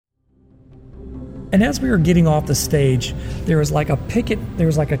And as we were getting off the stage, there was like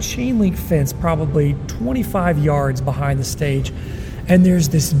a chain link fence probably 25 yards behind the stage. And there's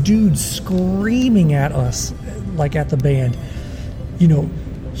this dude screaming at us, like at the band,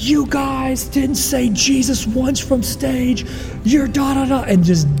 you guys didn't say Jesus once from stage, you're da-da-da, and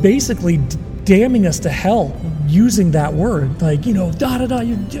just basically damning us to hell using that word. Like, da-da-da,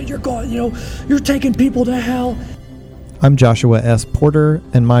 you're going, you're taking people to hell. I'm Joshua S. Porter,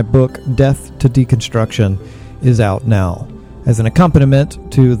 and my book, Death to Deconstruction, is out now. As an accompaniment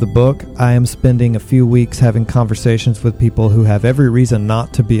to the book, I am spending a few weeks having conversations with people who have every reason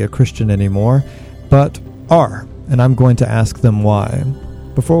not to be a Christian anymore, but are, and I'm going to ask them why.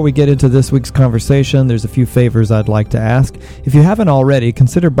 Before we get into this week's conversation, there's a few favors I'd like to ask. If you haven't already,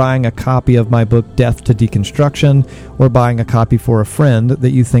 consider buying a copy of my book, Death to Deconstruction, or buying a copy for a friend that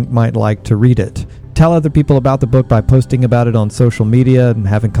you think might like to read it. Tell other people about the book by posting about it on social media and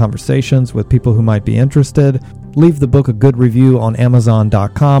having conversations with people who might be interested. Leave the book a good review on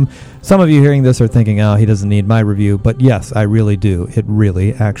Amazon.com. Some of you hearing this are thinking, oh, he doesn't need my review, but yes, I really do. It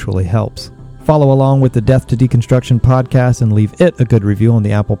really actually helps. Follow along with the Death to Deconstruction podcast and leave it a good review on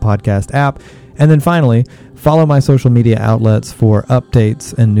the Apple Podcast app. And then finally, follow my social media outlets for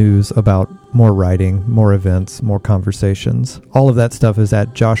updates and news about more writing, more events, more conversations. All of that stuff is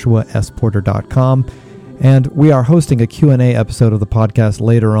at joshuasporter.com. And we are hosting a Q&A episode of the podcast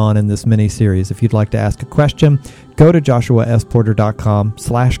later on in this mini-series. If you'd like to ask a question, go to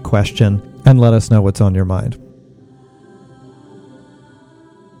joshuasporter.com/question and let us know what's on your mind.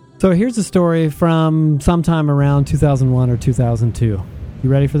 So here's a story from sometime around 2001 or 2002. You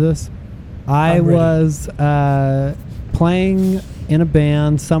ready for this? I was playing in a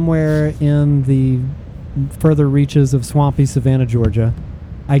band somewhere in the further reaches of swampy Savannah, Georgia.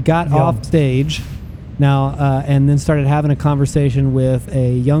 I got off stage now and then started having a conversation with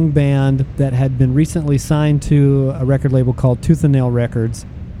a young band that had been recently signed to a record label called Tooth and Nail Records,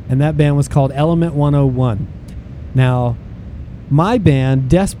 and that band was called Element 101. Now, my band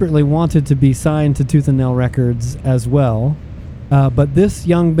desperately wanted to be signed to Tooth and Nail Records as well, but this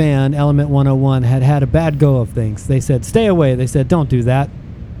young band, Element 101, had a bad go of things. They said, stay away. They said, don't do that.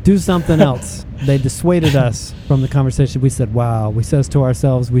 Do something else. They dissuaded us from the conversation. We said, wow. We says to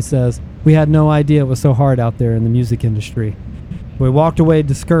ourselves, we had no idea it was so hard out there in the music industry. We walked away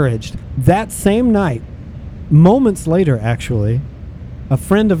discouraged. That same night, moments later actually, a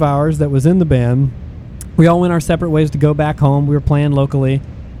friend of ours that was in the band, we all went our separate ways to go back home. We were playing locally.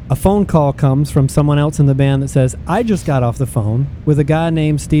 A phone call comes from someone else in the band that says, I just got off the phone with a guy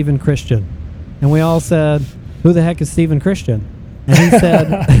named Stephen Christian. And we all said, who the heck is Stephen Christian?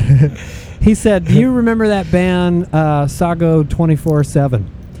 And he said, do you remember that band, Sago 24/7?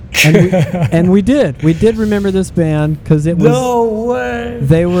 And we did. We did remember this band because it was... No way!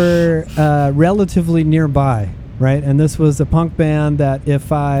 They were relatively nearby, right? And this was a punk band that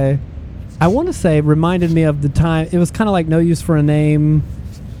I want to say reminded me of the time. It was kind of like No Use for a Name,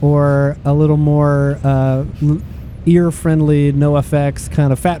 or a little more ear-friendly, no effects,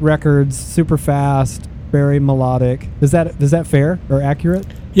 kind of Fat Records, super fast, very melodic. Is that fair or accurate?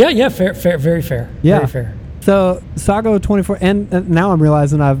 Yeah, fair, very fair. Yeah. Very fair. So Sago 24, and now I'm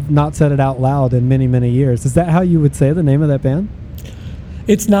realizing I've not said it out loud in many, many years. Is that how you would say the name of that band?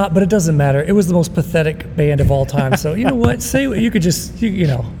 It's not, but it doesn't matter. It was the most pathetic band of all time. So you know what? Say you could just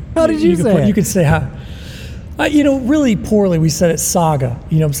How did you say it? You could say how. Really poorly we said it Saga.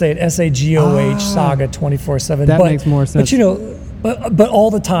 I'm saying SAGOH, Saga 24/7. That makes more sense. But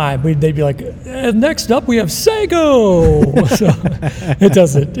all the time they'd be like, next up we have Sago. So it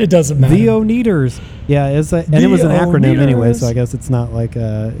doesn't matter. The Oneaters. Yeah, it was an acronym anyway, so I guess it's not like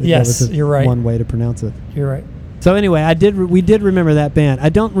yes, you're right. One way to pronounce it. You're right. So anyway, we did remember that band. I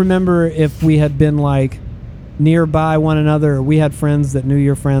don't remember if we had been like nearby one another, or we had friends that knew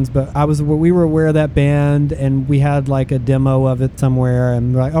your friends, but we were aware of that band, and we had like a demo of it somewhere,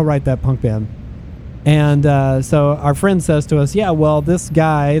 and we're like, oh, right, that punk band. And so our friend says to us, yeah, well, this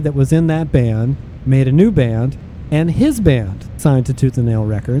guy that was in that band made a new band, and his band signed to Tooth and Nail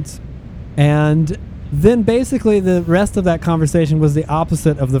Records. And then basically the rest of that conversation was the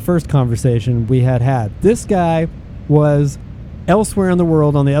opposite of the first conversation we had. This guy was elsewhere in the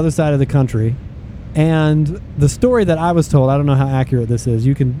world on the other side of the country. And the story that I was told, I don't know how accurate this is.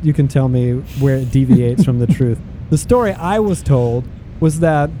 You can tell me where it deviates from the truth. The story I was told was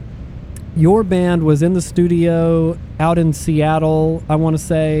that your band was in the studio out in Seattle, I want to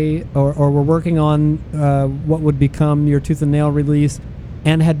say, or were working on what would become your Tooth and Nail release,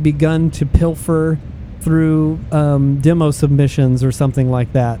 and had begun to pilfer through demo submissions or something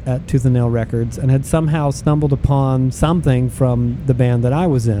like that at Tooth and Nail Records, and had somehow stumbled upon something from the band that I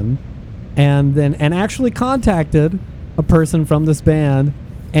was in, and actually contacted a person from this band,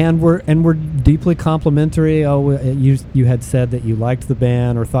 and were deeply complimentary. Oh, you had said that you liked the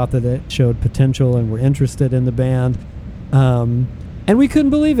band or thought that it showed potential and were interested in the band, and we couldn't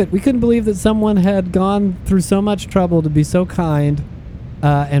believe it. We couldn't believe that someone had gone through so much trouble to be so kind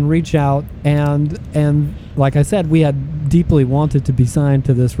and reach out, and like I said, we had deeply wanted to be signed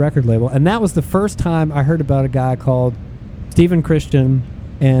to this record label, and that was the first time I heard about a guy called Stephen Christian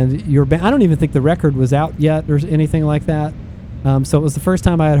and your band. I don't even think the record was out yet or anything like that. So it was the first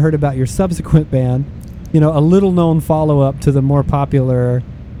time I had heard about your subsequent band, a little known follow-up to the more popular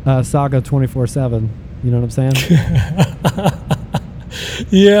Saga 24/7. You know what I'm saying?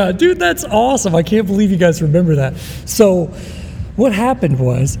 Yeah, dude, that's awesome. I can't believe you guys remember that. So what happened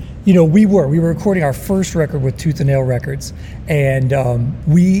was, we were recording our first record with Tooth and Nail Records, and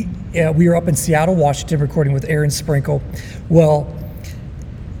we were up in Seattle, Washington, recording with Aaron Sprinkle. Well,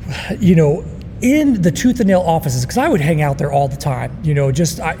 in the Tooth and Nail offices, because I would hang out there all the time,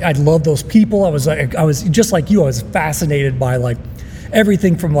 I love those people. I was just like you. I was fascinated by like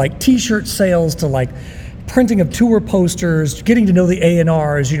everything from like T-shirt sales to like printing of tour posters, getting to know the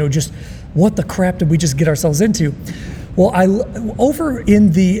A&Rs. Just what the crap did we just get ourselves into? Well, over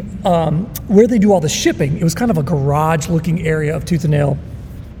in the where they do all the shipping, it was kind of a garage-looking area of Tooth and Nail.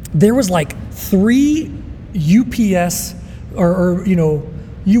 There was like 3 UPS or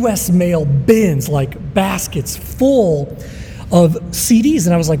U.S. mail bins, like baskets full of CDs,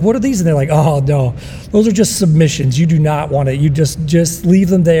 and I was like, "What are these?" And they're like, "Oh no, those are just submissions. You do not want it. You just leave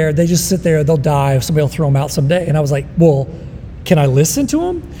them there. They just sit there. They'll die. Somebody will throw them out someday." And I was like, "Well, can I listen to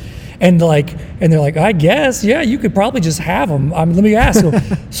them?" And they're like, "I guess, yeah, you could probably just have them. Let me ask."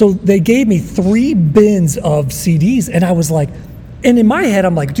 So they gave me 3 bins of CDs, and I was like, and in my head,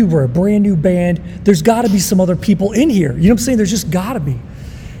 I'm like, "Dude, we're a brand new band. There's got to be some other people in here. You know what I'm saying? There's just got to be."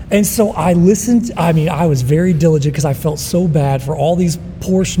 And so I listened. I was very diligent because I felt so bad for all these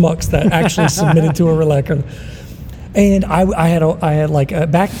poor schmucks that actually submitted to a record. And I had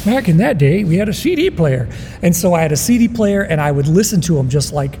like back in that day, we had a CD player, and so I had a CD player, and I would listen to them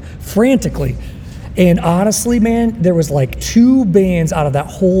just like frantically. And honestly, man, there was like 2 bands out of that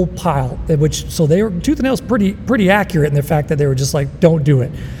whole pile, so they were Tooth and Nail's pretty accurate in the fact that they were just like, don't do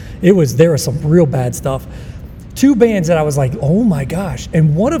it. There was some real bad stuff. 2 bands that I was like, oh my gosh.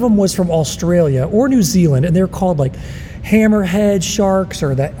 And one of them was from Australia or New Zealand, and they're called like Hammerhead Sharks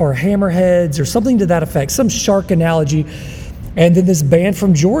or Hammerheads or something to that effect, some shark analogy. And then this band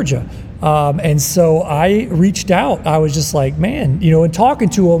from Georgia. And so I reached out. I was just like, man, and talking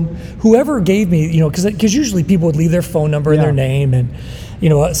to them, whoever gave me, because usually people would leave their phone number and their name and,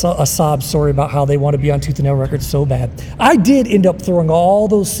 a sob story about how they want to be on Tooth and Nail Records so bad. I did end up throwing all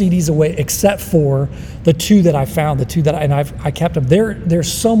those CDs away except for the 2 that I found, I kept them. They're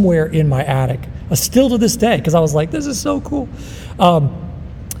somewhere in my attic, still to this day, because I was like, this is so cool.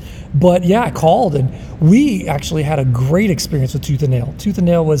 But yeah, I called, and we actually had a great experience with Tooth and Nail. Tooth and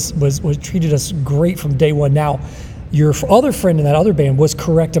Nail was treated us great from day one. Now, your other friend in that other band was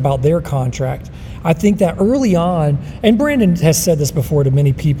correct about their contract. I think that early on, and Brandon has said this before to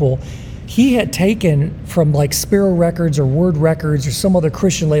many people, he had taken from like Sparrow Records or Word Records or some other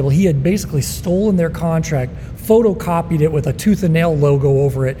Christian label, he had basically stolen their contract, photocopied it with a Tooth and Nail logo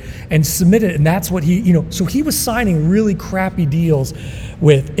over it, and submitted it. And that's what so he was signing really crappy deals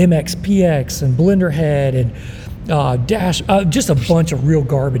with MXPX and Blenderhead and Dash, just a bunch of real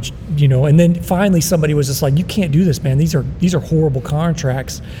garbage, And then finally somebody was just like, you can't do this, man. These are horrible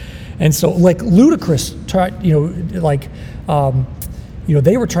contracts. And so like Ludacris tried,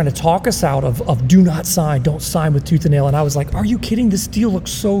 they were trying to talk us out of don't sign with Tooth and Nail. And I was like, are you kidding? This deal looks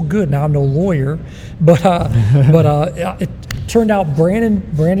so good. Now I'm no lawyer, but it turned out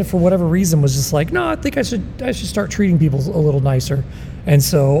Brandon for whatever reason was just like, no, I think I should start treating people a little nicer. And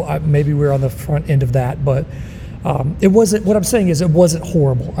so maybe we're on the front end of that, but it wasn't. What I'm saying is, it wasn't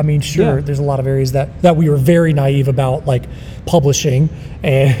horrible. I mean, sure, there's a lot of areas that we were very naive about, like publishing,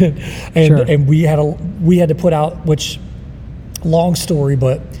 and we had to put out, which, long story,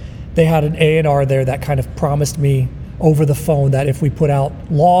 but they had an A&R there that kind of promised me over the phone that if we put out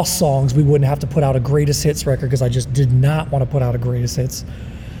lost songs, we wouldn't have to put out a greatest hits record, because I just did not want to put out a greatest hits.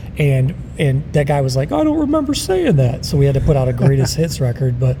 And that guy was like, I don't remember saying that. So we had to put out a greatest hits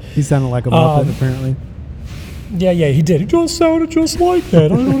record. But he sounded like a Muppet, apparently. Yeah, he did. It just sounded just like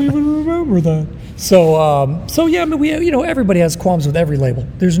that. I don't even remember that. So yeah, I mean, everybody has qualms with every label.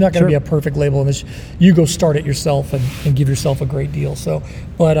 There's not going to be a perfect label unless you go start it yourself and give yourself a great deal. So,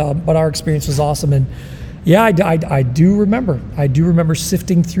 but our experience was awesome, and yeah, I do remember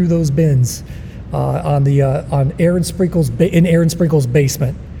sifting through those bins on Aaron Sprinkle's in Aaron Sprinkle's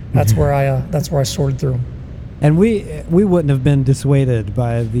basement that's where I sorted through them. And we wouldn't have been dissuaded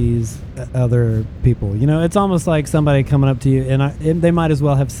by these other people. You know, it's almost like somebody coming up to you, and they might as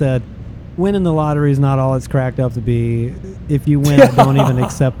well have said, winning the lottery is not all it's cracked up to be. If you win, don't even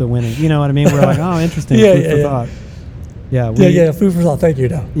accept the winning. You know what I mean? We're like, oh, interesting. Food for thought. Yeah, food for thought. Thank you,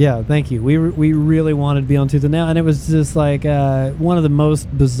 Dow. Yeah, thank you. We really wanted to be on Tooth and Nail, and it was just like one of the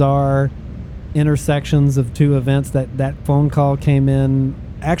most bizarre intersections of two events. That phone call came in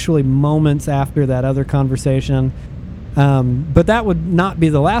actually moments after that other conversation. But that would not be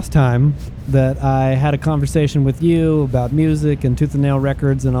the last time that I had a conversation with you about music and Tooth and Nail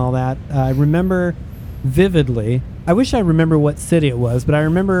records and all that. I remember vividly. I wish I remember what city it was, but I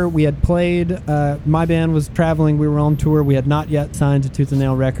remember we had played. My band was traveling. We were on tour. We had not yet signed to Tooth and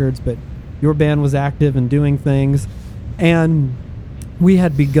Nail Records, but your band was active and doing things. And we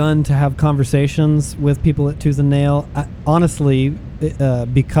had begun to have conversations with people at Tooth and Nail. Honestly,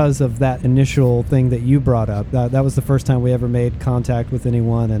 because of that initial thing that you brought up. That was the first time we ever made contact with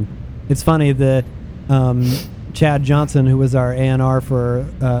anyone. And it's funny that Chad Johnson, who was our A&R for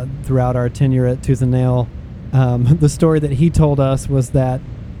throughout our tenure at Tooth and Nail, the story that he told us was that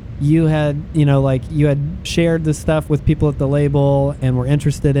you had shared this stuff with people at the label and were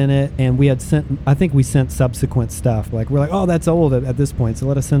interested in it, and we sent subsequent stuff. Like, we're like, oh, that's old at this point, so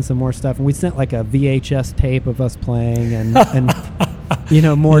let us send some more stuff. And we sent like a VHS tape of us playing and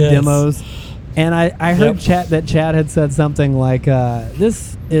more demos. And I heard that Chad had said something like,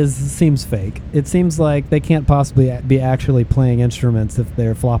 this seems fake. It seems like they can't possibly be actually playing instruments if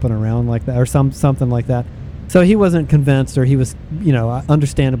they're flopping around like that, or something like that. So he wasn't convinced, or he was,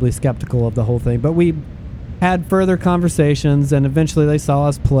 understandably skeptical of the whole thing. But we had further conversations, and eventually they saw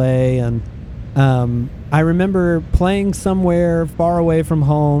us play. And I remember playing somewhere far away from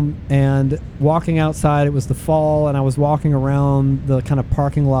home and walking outside. It was the fall, and I was walking around the kind of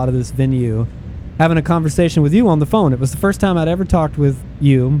parking lot of this venue, having a conversation with you on the phone. It was the first time I'd ever talked with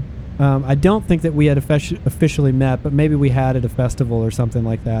you. I don't think that we had officially met, but maybe we had at a festival or something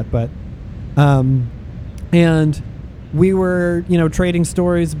like that. But and we were, trading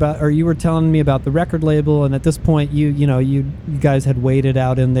stories about, or you were telling me about the record label, and at this point, you guys had waited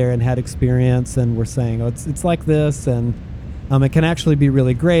out in there and had experience, and were saying, oh, it's like this, and it can actually be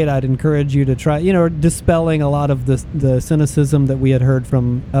really great. I'd encourage you to try, dispelling a lot of the cynicism that we had heard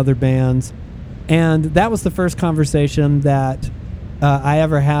from other bands, and that was the first conversation that I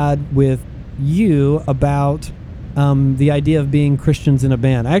ever had with you about the idea of being Christians in a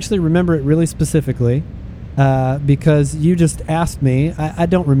band. I actually remember it really specifically. Because you just asked me, I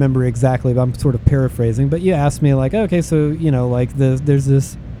don't remember exactly, but I'm sort of paraphrasing, but you asked me like, okay, so, there's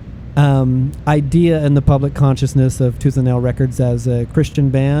this idea in the public consciousness of Tooth and Nail Records as a Christian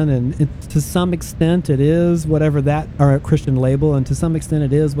band, and to some extent it is whatever that, or a Christian label, and to some extent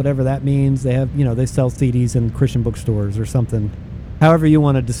it is whatever that means. They have, they sell CDs in Christian bookstores or something, however you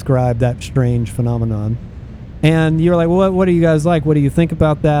want to describe that strange phenomenon. And you're like, well, what are you guys like? What do you think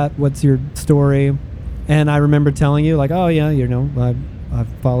about that? What's your story? And I remember telling you, like, oh, yeah, I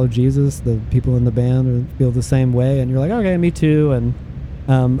follow Jesus. The people in the band feel the same way. And you're like, okay, me too.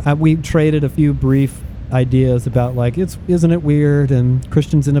 And we traded a few brief ideas about, like, isn't it weird? And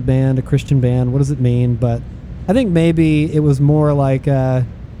Christians in a band, a Christian band, what does it mean? But I think maybe it was more like,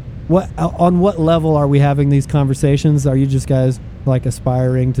 on what level are we having these conversations? Are you just guys, like,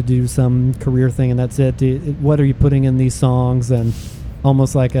 aspiring to do some career thing and that's it? What are you putting in these songs? And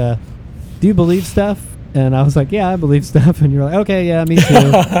almost like do you believe stuff? And I was like, yeah, I believe stuff. And you're like, okay, yeah, me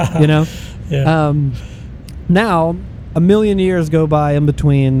too. Yeah. Now, a million years go by in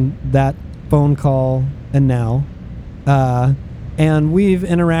between that phone call and now. And we've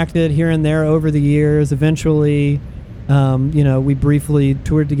interacted here and there over the years. Eventually, we briefly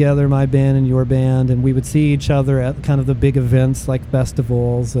toured together, my band and your band, and we would see each other at kind of the big events like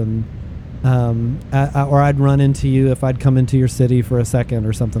festivals, and or I'd run into you if I'd come into your city for a second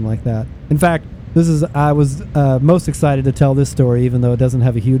or something like that. In fact, I was most excited to tell this story, even though it doesn't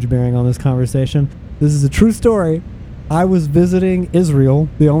have a huge bearing on this conversation. This is a true story. I was visiting Israel,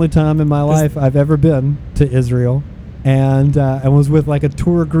 the only time in my life I've ever been to Israel, and was with like a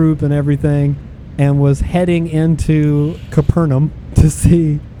tour group and everything, and was heading into Capernaum to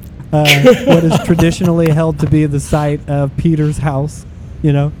see what is traditionally held to be the site of Peter's house,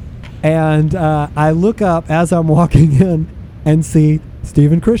 And I look up as I'm walking in and see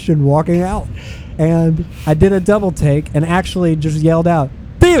Stephen Christian walking out. And I did a double take and actually just yelled out,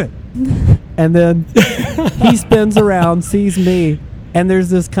 Stephen! And then he spins around, sees me, and there's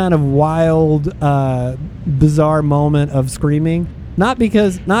this kind of wild, bizarre moment of screaming. Not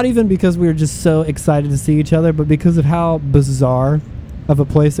even because we were just so excited to see each other, but because of how bizarre of a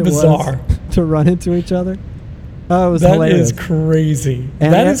place it Bizarre. was to run into each other. Oh, it was That hilarious. is crazy.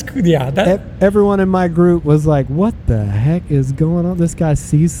 And everyone in my group was like, "What the heck is going on? This guy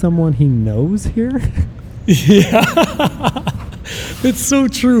sees someone he knows here." Yeah. It's so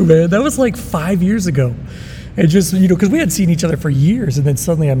true, man. That was like 5 years ago. And just, because we hadn't seen each other for years. And then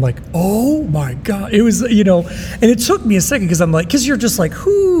suddenly I'm like, oh my God. It was, and it took me a second because you're just like,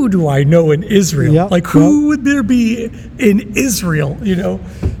 who do I know in Israel? Yep, like, who would there be in Israel,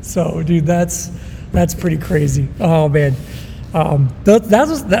 So, dude, that's pretty crazy. Oh, man.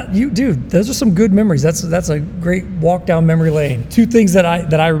 Those are some good memories. That's a great walk down memory lane. Two things that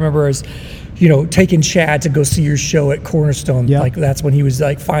I remember is, taking Chad to go see your show at Cornerstone. Yep. Like that's when he was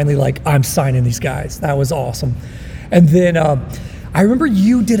like finally like, I'm signing these guys. That was awesome. And then I remember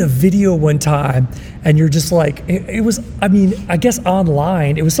you did a video one time and you're just like, it was, I guess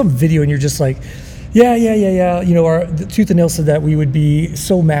online, it was some video and you're just like, yeah. The Tooth and Nail said that we would be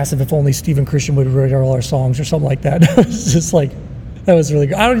so massive if only Stephen Christian would write all our songs or something like that. It was just like, that was really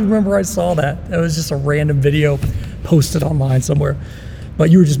good. I don't even remember I saw that. That was just a random video posted online somewhere. But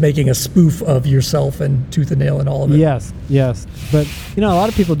you were just making a spoof of yourself and Tooth and Nail and all of it. Yes. But, a lot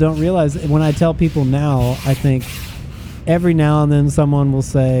of people don't realize, when I tell people now, I think every now and then someone will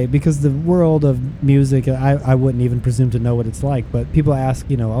say, because the world of music, I wouldn't even presume to know what it's like, but people ask,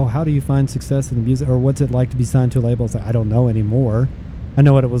 how do you find success in the music, or what's it like to be signed to a label? It's like, I don't know anymore. I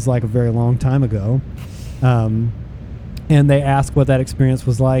know what it was like a very long time ago. And they ask what that experience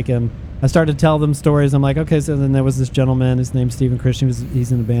was like, and I started to tell them stories. I'm like, okay, so then there was this gentleman, his name's Stephen Christian,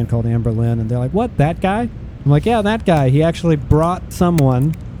 he's in a band called Amberlin, and they're like, what, that guy? I'm like, yeah, that guy. He actually brought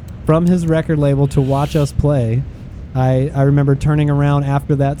someone from his record label to watch us play. I remember turning around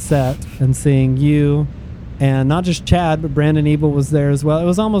after that set and seeing you, and not just Chad, but Brandon Ebel was there as well. It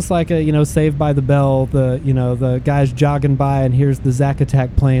was almost like a, Saved by the Bell, the guys jogging by, and here's the Zack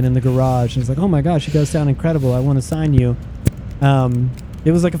Attack playing in the garage, and it's like, oh my gosh, you guys sound incredible, I want to sign you. It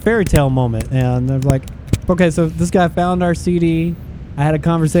was like a fairy tale moment, and they're like, okay, so this guy found our CD. I had a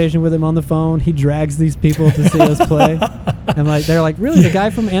conversation with him on the phone. He drags these people to see us play. And they're like, really, the guy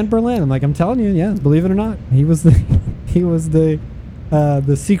from Berlin? I'm like, I'm telling you, yeah, believe it or not, he was the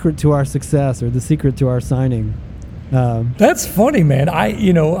secret to our success, or the secret to our signing. That's funny, man. I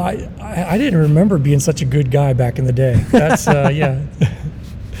didn't remember being such a good guy back in the day. That's yeah.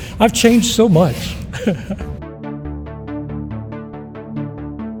 I've changed so much.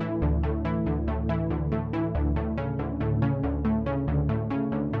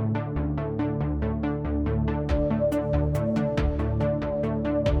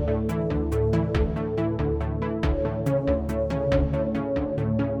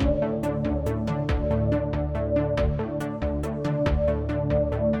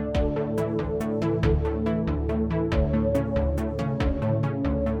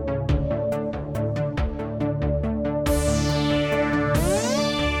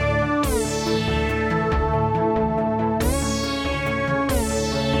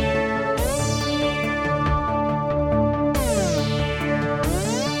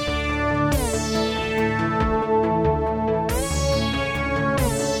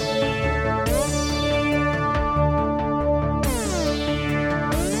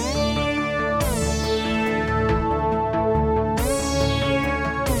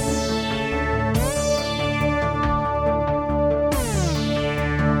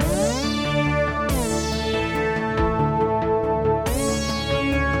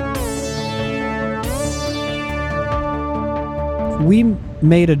 We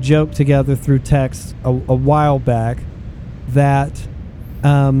made a joke together through text a while back that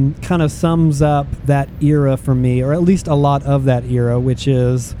kind of sums up that era for me, or at least a lot of that era, which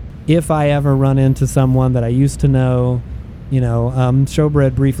is, if I ever run into someone that I used to know,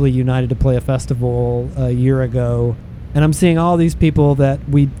 Showbread briefly united to play a festival a year ago, and I'm seeing all these people that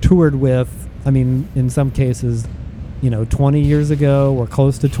we toured with, in some cases, 20 years ago or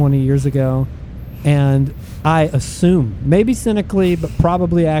close to 20 years ago. And I assume, maybe cynically, but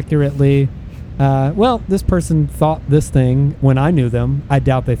probably accurately, this person thought this thing when I knew them. I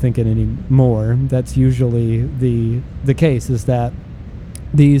doubt they think it anymore. That's usually the case, is that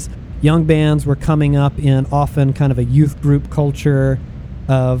these young bands were coming up in often kind of a youth group culture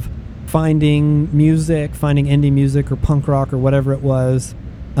of finding music, finding indie music or punk rock or whatever it was,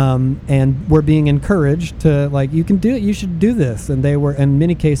 and were being encouraged to, you can do it, you should do this. And they were, in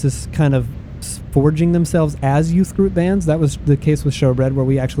many cases, kind of forging themselves as youth group bands. That was the case with Showbread, where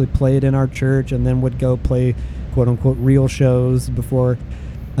we actually played in our church and then would go play quote unquote real shows before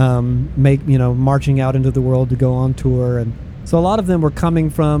marching out into the world to go on tour. And so a lot of them were coming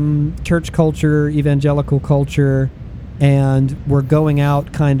from church culture, evangelical culture, And we're going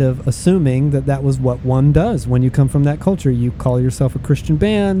out kind of assuming that that was what one does when you come from that culture. You call yourself a Christian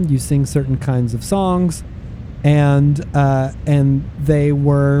band, you sing certain kinds of songs, and they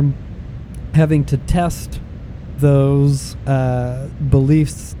were having to test those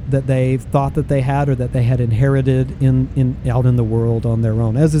beliefs that they thought that they had or that they had inherited out in the world on their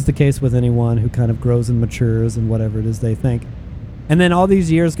own, as is the case with anyone who kind of grows and matures and whatever it is they think. And then all these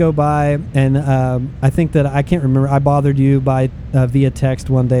years go by, and I think that I can't remember. I bothered you via text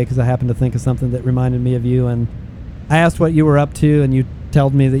one day because I happened to think of something that reminded me of you, and I asked what you were up to, and you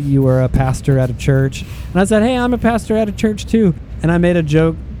told me that you were a pastor at a church. And I said, "Hey, I'm a pastor at a church too." And I made a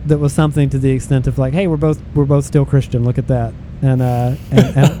joke that was something to the extent of like, "Hey, we're both still Christian. Look at that." And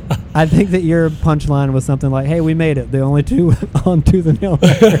I think that your punchline was something like, "Hey, we made it. The only two on Tooth and Nail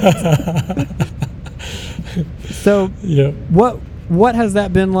records." So, yeah. What has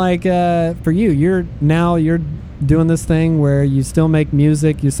that been like for you? You're doing this thing where you still make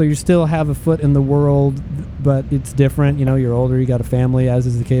music, so you still have a foot in the world, but it's different. You're older, you got a family, as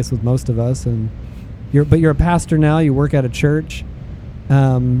is the case with most of us, and you're a pastor now. You work at a church.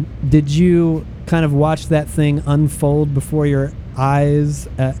 Did you kind of watch that thing unfold before your eyes,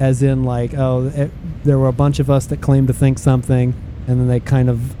 as in like, there were a bunch of us that claimed to think something, and then they kind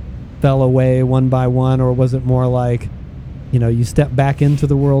of fell away one by one, or was it more like, you step back into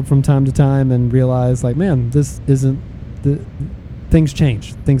the world from time to time and realize, like, man, this isn't things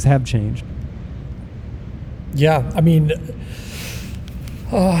change. Things have changed. Yeah, I mean,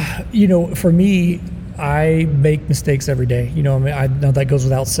 for me, I make mistakes every day. I mean, I know that goes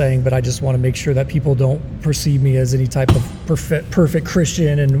without saying, but I just want to make sure that people don't perceive me as any type of perfect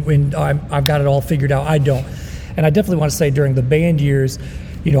Christian and when I've got it all figured out. I don't. And I definitely want to say during the band years,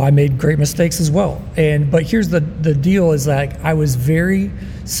 I made great mistakes as well. But here's the deal is that I was very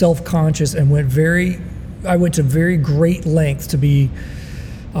self-conscious and I went to very great lengths to be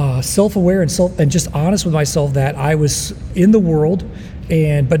self-aware and just honest with myself that I was in the world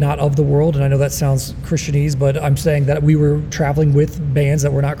but not of the world. And I know that sounds Christianese, but I'm saying that we were traveling with bands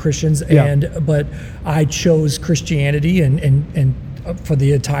that were not Christians, but I chose Christianity and for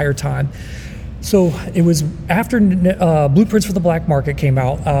the entire time. So it was after Blueprints for the Black Market came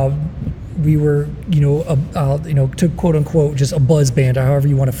out. We were, to quote unquote, just a buzz band, or however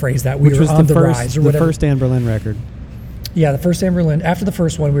you want to phrase that. Which was on the rise, or whatever. The first Anne Boleyn record. Yeah, the first Anne Boleyn. After the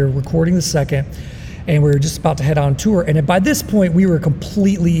first one, we were recording the second, and we were just about to head on tour. And by this point, we were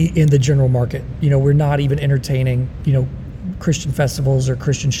completely in the general market. We're not even entertaining, Christian festivals or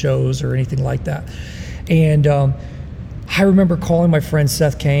Christian shows or anything like that. And I remember calling my friend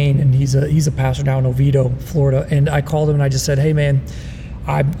Seth Kane, and he's a pastor now in Oviedo, Florida. And I called him and I just said, "Hey man,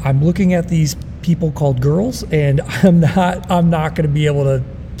 I'm looking at these people called girls, and I'm not going to be able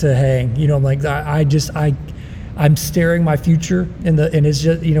to hang. I'm like I'm staring my future and it's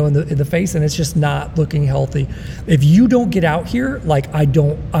just in the face, and it's just not looking healthy. If you don't get out here, like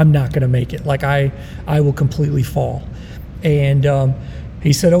I'm not going to make it. Like I will completely fall." And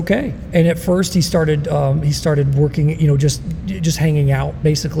he said, "Okay." And at first he started working, just hanging out.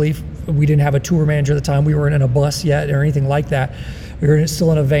 Basically, we didn't have a tour manager at the time. We weren't in a bus yet or anything like that. We were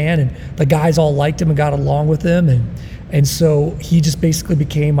still in a van, and the guys all liked him and got along with him. And so he just basically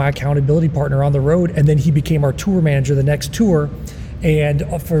became my accountability partner on the road. And then he became our tour manager the next tour. And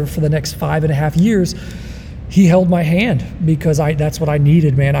for the next 5.5 years, he held my hand because that's what I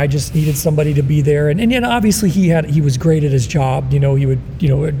needed, man. I just needed somebody to be there. And obviously he was great at his job. He would,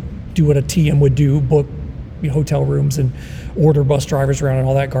 do what a TM would do, book hotel rooms and order bus drivers around and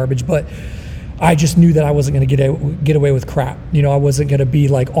all that garbage. But I just knew that I wasn't going to get away with crap. I wasn't going to be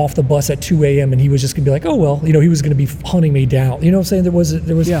like off the bus at 2 a.m. and he was just going to be like, "Oh, well," he was going to be hunting me down. You know what I'm saying? There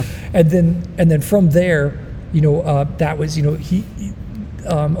was, yeah. And then from there, that was, he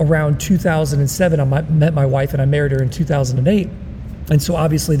around 2007, I met my wife and I married her in 2008. And so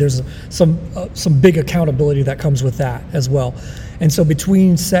obviously there's some big accountability that comes with that as well. And so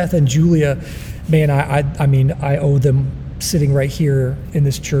between Seth and Julia, man, I mean, I owe them sitting right here in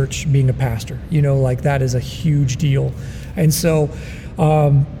this church being a pastor. Like that is a huge deal. And so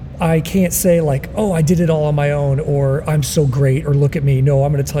I can't say like, "Oh, I did it all on my own," or "I'm so great," or "Look at me." No,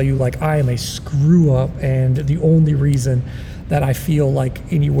 I'm going to tell you, like, I am a screw up, and the only reason that I feel like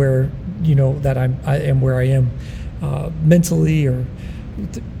anywhere, that I am where I am mentally or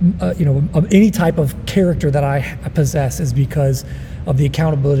of any type of character that I possess is because of the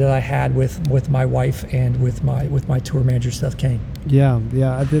accountability that I had with my wife and with my tour manager, Seth Kane. Yeah,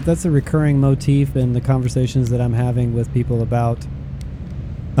 that's a recurring motif in the conversations that I'm having with people about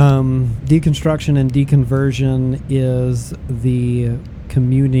deconstruction and deconversion is the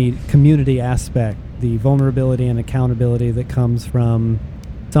community aspect the vulnerability and accountability that comes from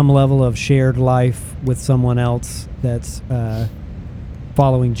some level of shared life with someone else that's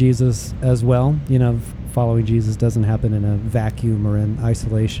following Jesus as well. You know, following Jesus doesn't happen in a vacuum or in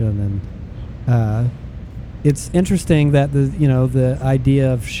isolation, and it's interesting that the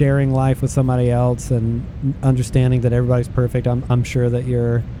idea of sharing life with somebody else and understanding that everybody's perfect. I'm sure that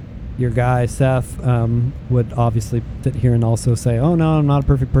your guy Seth would obviously sit here and also say, "Oh no, I'm not a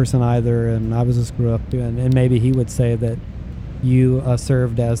perfect person either, and I was a screw up," and maybe he would say that you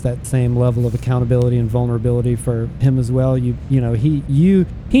served as that same level of accountability and vulnerability for him as well.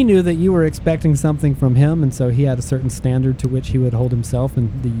 He knew that you were expecting something from him, and so he had a certain standard to which he would hold himself,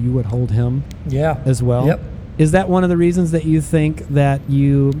 and that you would hold him as well. Yep. Is that one of the reasons that you think that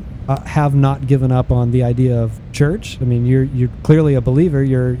you have not given up on the idea of church? I mean, you're clearly a believer.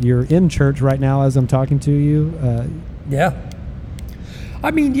 You're in church right now as I'm talking to you.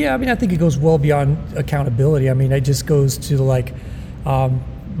 I think it goes well beyond accountability. I mean, it just goes to like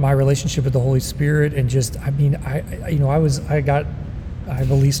my relationship with the Holy Spirit, and just, I mean, I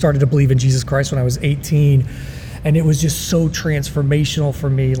started to believe in Jesus Christ when I was 18, and it was just so transformational for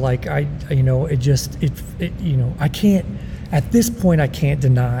me. Like I can't, at this point, I can't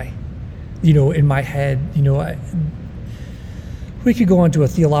deny, in my head, we could go on to a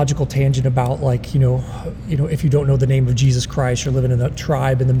theological tangent about like, if you don't know the name of Jesus Christ, you're living in a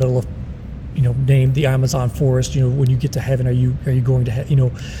tribe in the middle of, named the Amazon forest, when you get to heaven, are you going to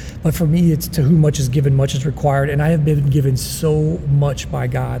heaven, but for me, it's to whom much is given, much is required. And I have been given so much by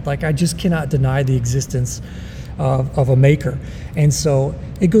God. Like I just cannot deny the existence of a maker. And so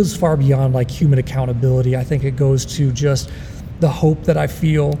it goes far beyond like human accountability. I think it goes to just the hope that I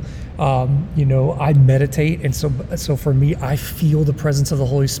feel. I meditate, and so for me, I feel the presence of the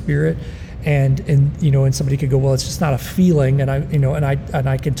Holy Spirit, and somebody could go, well, it's just not a feeling, and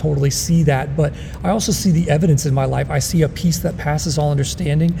I can totally see that, but I also see the evidence in my life. I see a peace that passes all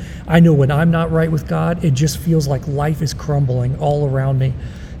understanding. I know when I'm not right with God, it just feels like life is crumbling all around me,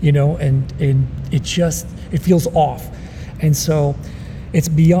 and it feels off, and so. It's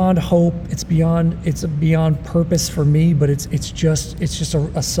beyond hope. It's beyond purpose for me. But it's just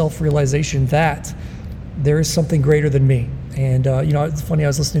a self-realization that there is something greater than me. And it's funny. I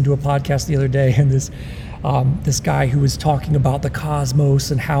was listening to a podcast the other day, and this guy who was talking about the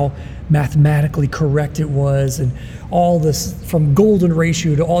cosmos and how mathematically correct it was, and all this from golden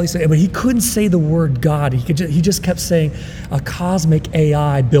ratio to all these things, but he couldn't say the word God. He just kept saying a cosmic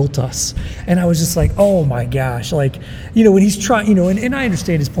AI built us, and I was just like, oh my gosh, like when he's trying, and I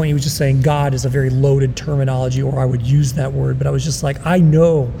understand his point. He was just saying God is a very loaded terminology, or I would use that word, but I was just like, I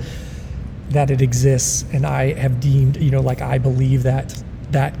know that it exists, and I have deemed, I believe that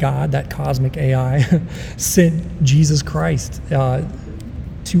God, that cosmic AI, sent Jesus Christ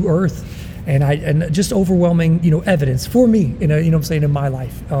to earth, and just overwhelming, evidence for me, I'm saying, in my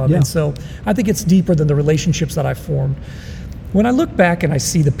life. And so I think it's deeper than the relationships that I've formed. When I look back and I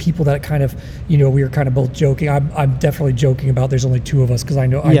see the people that kind of, we were kind of both joking. I'm definitely joking about there's only two of us, because I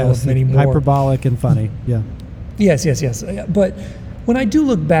know of many more. Hyperbolic and funny. Yeah. Yes. But when I do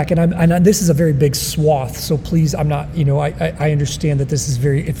look back, and this is a very big swath, so please, I'm not, I understand that this is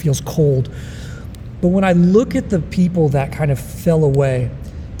it feels cold. But when I look at the people that kind of fell away,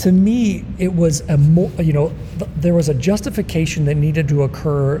 to me, it was there was a justification that needed to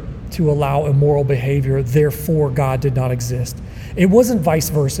occur to allow immoral behavior. Therefore, God did not exist. It wasn't vice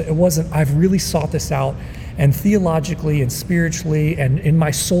versa. It wasn't, I've really sought this out, and theologically and spiritually and in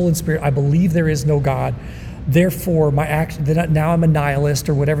my soul and spirit, I believe there is no God. Therefore, my action, now I'm a nihilist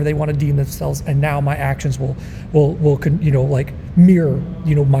or whatever they want to deem themselves, and now my actions will mirror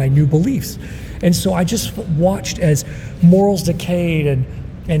my new beliefs. And so I just watched as morals decayed,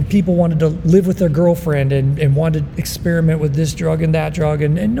 and people wanted to live with their girlfriend and wanted to experiment with this drug and that drug,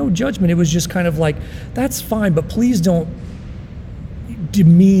 and no judgment. It was just kind of like, that's fine, but please don't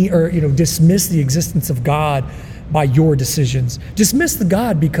dismiss the existence of God by your decisions. Dismiss the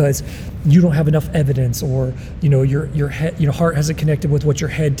God because you don't have enough evidence, or your head, heart hasn't connected with what your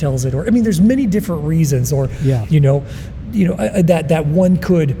head tells it, or there's many different reasons, or that one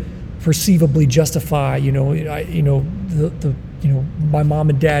could perceivably justify. My mom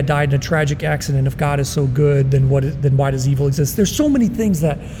and dad died in a tragic accident. If God is so good, then why does evil exist? There's so many things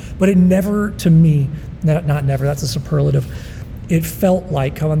but it never, to me, not never. That's a superlative. It felt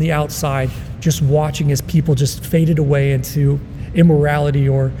like on the outside, just watching as people just faded away into immorality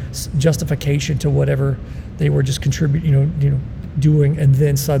or justification to whatever they were just doing, and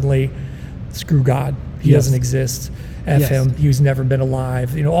then suddenly, screw God, he doesn't exist. Him, he's never been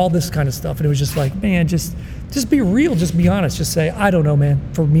alive. All this kind of stuff, and it was just like, man, just be real, just be honest, just say, I don't know,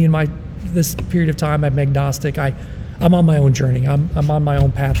 man. For me and my this period of time, I'm agnostic. I'm on my own journey. I'm on my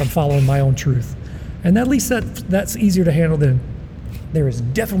own path. I'm following my own truth. And at least that's easier to handle than there is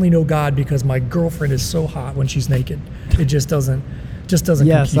definitely no God because my girlfriend is so hot when she's naked. It just doesn't Yes,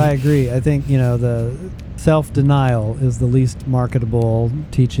 compute. I agree. I think, the self-denial is the least marketable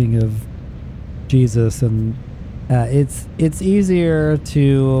teaching of Jesus, and it's easier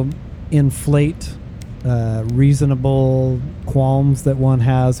to inflate reasonable qualms that one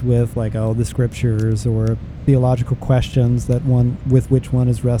has with the scriptures or theological questions with which one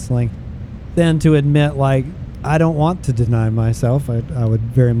is wrestling than to admit I don't want to deny myself. I would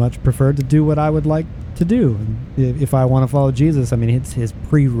very much prefer to do what I would like to do. And if I want to follow Jesus, it's his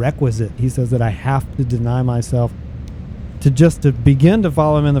prerequisite. He says that I have to deny myself to begin to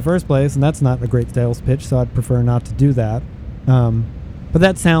follow him in the first place, and that's not a great sales pitch, so I'd prefer not to do that. But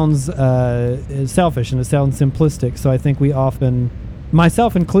that sounds selfish and it sounds simplistic, so I think we often,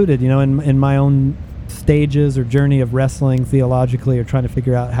 myself included, in my own stages or journey of wrestling theologically or trying to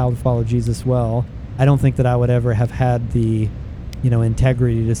figure out how to follow Jesus well, I don't think that I would ever have had the,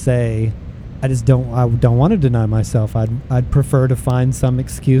 integrity to say, I don't want to deny myself. I'd prefer to find some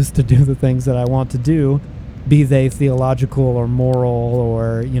excuse to do the things that I want to do, be they theological or moral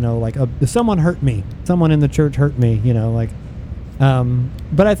or, if someone hurt me, someone in the church hurt me,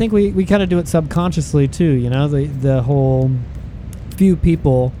 but I think we kind of do it subconsciously too, the whole few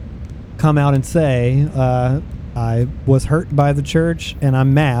people come out and say, I was hurt by the church and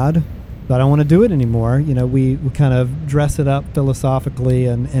I'm mad, but I don't want to do it anymore. We kind of dress it up philosophically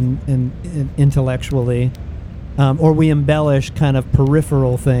and intellectually, or we embellish kind of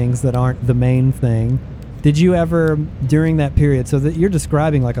peripheral things that aren't the main thing. Did you ever, during that period, so that you're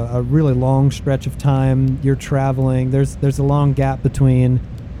describing a really long stretch of time, you're traveling, there's a long gap between,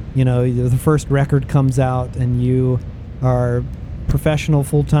 the first record comes out and you are professional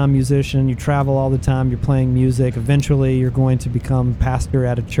full-time musician, you travel all the time, you're playing music, eventually you're going to become pastor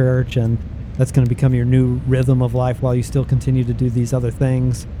at a church, and that's going to become your new rhythm of life while you still continue to do these other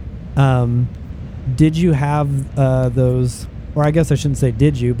things. Did you have those, or I guess I shouldn't say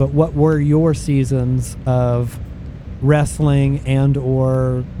did you, but what were your seasons of wrestling and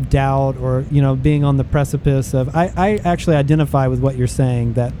or doubt or, being on the precipice of, I actually identify with what you're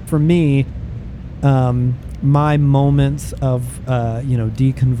saying, that for me, my moments of,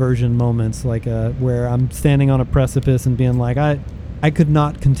 deconversion moments, where I'm standing on a precipice and being like, I could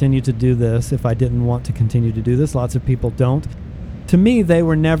not continue to do this if I didn't want to continue to do this. Lots of people don't. To me, they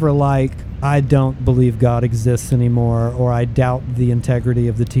were never like, I don't believe God exists anymore, or I doubt the integrity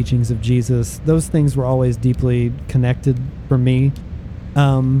of the teachings of Jesus. Those things were always deeply connected for me.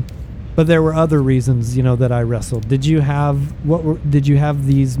 But there were other reasons, that I wrestled. Did you have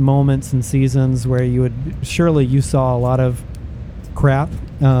these moments and seasons where surely you saw a lot of crap?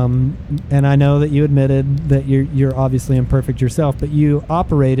 And I know that you admitted that you're obviously imperfect yourself, but you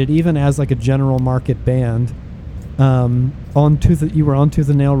operated even as a general market band. You were on Tooth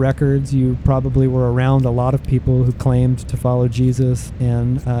and Nail Records. You probably were around a lot of people who claimed to follow Jesus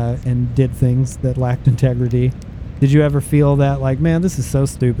and did things that lacked integrity. Did you ever feel that man, this is so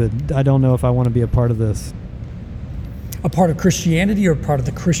stupid, I don't know if I want to be a part of this? A part of Christianity or part of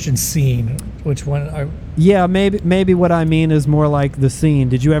the Christian scene? Which one? Yeah, maybe what I mean is more like the scene.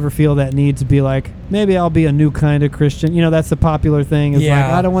 Did you ever feel that need to be maybe I'll be a new kind of Christian? That's the popular thing. Is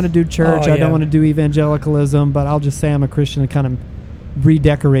I don't want to do church. I don't want to do evangelicalism, but I'll just say I'm a Christian and kind of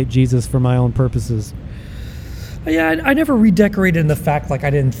redecorate Jesus for my own purposes. Yeah, I never redecorated in the fact I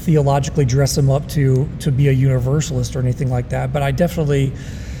didn't theologically dress him up to be a universalist or anything like that. But I definitely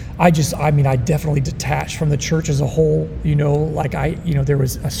detached from the church as a whole. There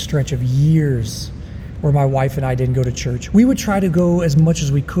was a stretch of years where my wife and I didn't go to church. We would try to go as much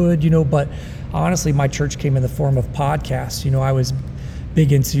as we could, but honestly, my church came in the form of podcasts. I was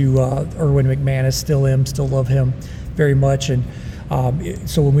big into Erwin McManus, still love him very much, and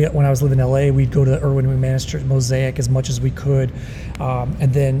so when I was living in LA, we'd go to the Erwin McManus Church Mosaic as much as we could,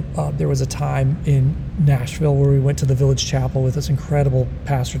 and then there was a time in Nashville where we went to the Village Chapel with this incredible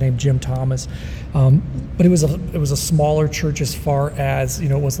pastor named Jim Thomas, but it was a smaller church as far as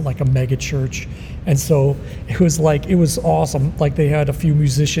it wasn't like a mega church, and so it was awesome. They had a few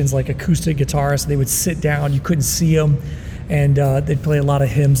musicians, acoustic guitarists. They would sit down, you couldn't see them, and they'd play a lot of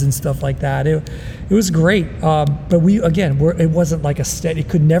hymns and stuff like that. It was great, but it wasn't it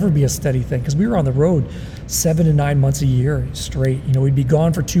could never be a steady thing because we were on the road 7 to 9 months a year straight. We'd be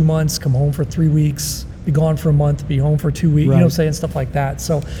gone for 2 months, come home for 3 weeks, be gone for a month, be home for 2 weeks, right. Saying stuff like that.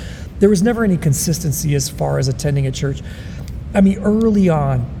 So there was never any consistency as far as attending a church. Early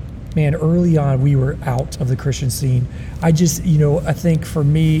on, man, early on we were out of the Christian scene. I just, I think for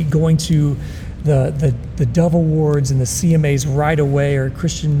me, going to the Dove Awards and the CMAs right away, or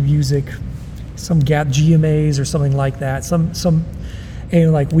Christian music, some Gap GMAs or something like that,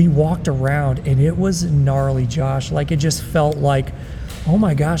 and like we walked around and it was gnarly, Josh. Like it just felt like, oh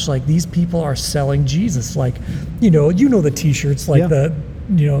my gosh, like these people are selling Jesus. Like, the t-shirts, like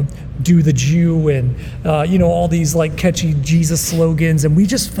do the Jew and, all these like catchy Jesus slogans. And we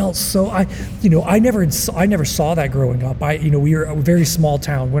just felt so, I never saw that growing up. We were a very small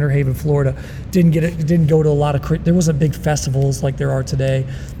town, Winter Haven, Florida. Didn't go to a lot of, there wasn't big festivals like there are today,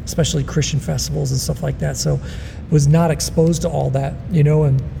 especially Christian festivals and stuff like that. So was not exposed to all that,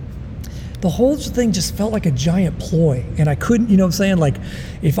 and the whole thing just felt like a giant ploy. And I couldn't, like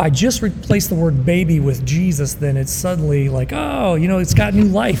if I just replace the word baby with Jesus, then it's suddenly like, oh, it's got new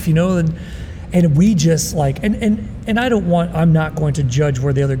life, and we just like, and I'm not going to judge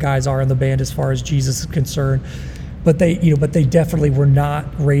where the other guys are in the band as far as Jesus is concerned, but they definitely were not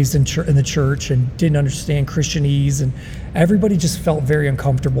raised in the church and didn't understand Christianese, and everybody just felt very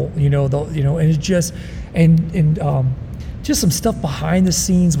uncomfortable, and it just, just some stuff behind the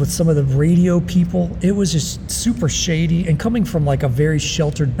scenes with some of the radio people. It was just super shady, and coming from like a very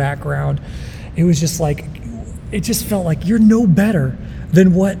sheltered background, it was just like, it just felt like you're no better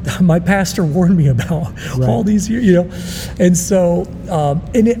than what my pastor warned me about all these years, and so,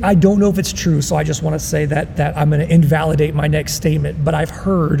 I don't know if it's true, so I just want to say that I'm going to invalidate my next statement, but I've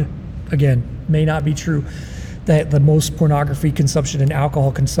heard, again, may not be true, that the most pornography consumption and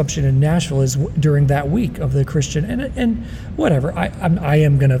alcohol consumption in Nashville is during that week of the Christian, and whatever. I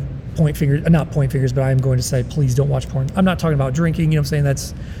am going to not point fingers, but I am going to say, please don't watch porn. I'm not talking about drinking. I'm saying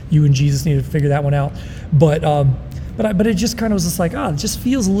that's you and Jesus need to figure that one out. But it just kind of was just like, it just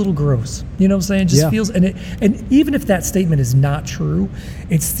feels a little gross. You know what I'm saying? It just feels, and even if that statement is not true,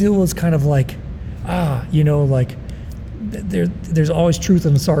 it still is kind of like, like. There's always truth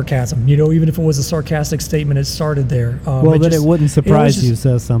in the sarcasm, even if it was a sarcastic statement, it started there. It wouldn't surprise you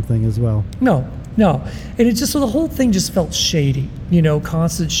says something as well. No. And it just, so the whole thing just felt shady,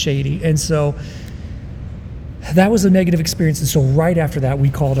 constant shady. And so that was a negative experience. And so right after that, we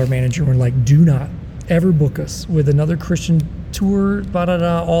called our manager and we're like, do not ever book us with another Christian tour,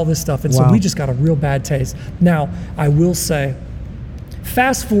 all this stuff. And so we just got a real bad taste. Now, I will say,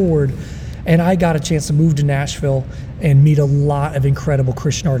 fast forward, and I got a chance to move to Nashville and meet a lot of incredible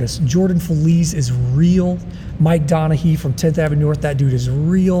Christian artists. Jordan Feliz is real. Mike Donahue from 10th Avenue North, that dude is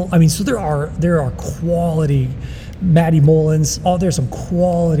real. I mean, so there are quality, Maddie Mullins, there's some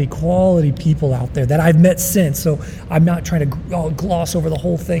quality people out there that I've met since. So I'm not trying to gloss over the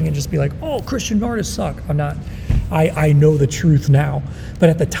whole thing and just be like, oh, Christian artists suck. I'm not. I know the truth now. But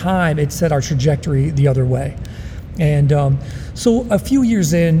at the time, it set our trajectory the other way. And so a few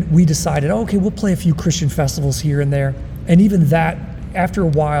years in, we decided, okay, we'll play a few Christian festivals here and there. And even that, after a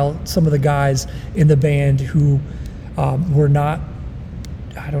while, some of the guys in the band who were not,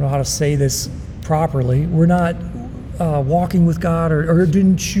 I don't know how to say this properly, were not walking with God or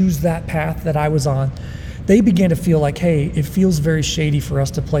didn't choose that path that I was on, they began to feel like, hey, it feels very shady for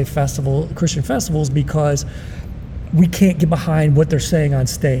us to play Christian festivals because we can't get behind what they're saying on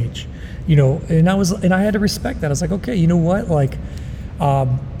stage. And I had to respect that. I was like, okay, you know what? Like,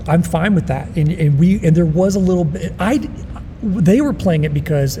 I'm fine with that. And there was a little bit. They were playing it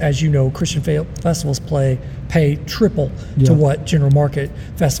because, as you know, Christian festivals pay triple to what general market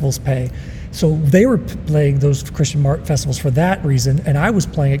festivals pay. So they were playing those Christian festivals for that reason, and I was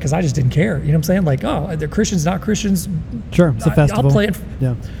playing it because I just didn't care. You know what I'm saying? Like, oh, they're Christians, not Christians. Sure, it's a festival. I'll play it.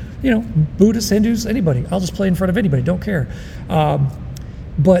 Buddhists, Hindus, anybody. I'll just play in front of anybody. Don't care.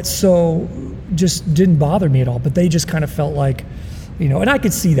 But so just didn't bother me at all. But they just kind of felt like, and I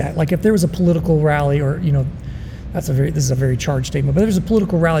could see that. Like if there was a political rally or, this is a very charged statement, but there's a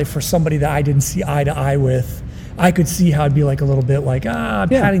political rally for somebody that I didn't see eye to eye with, I could see how it'd be like a little bit like, I'm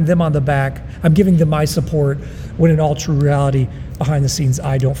patting them on the back. I'm giving them my support, when in all true reality, behind the scenes,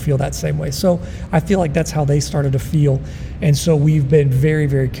 I don't feel that same way. So I feel like that's how they started to feel. And so we've been very,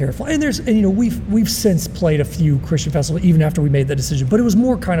 very careful. And we've since played a few Christian festivals even after we made that decision. But it was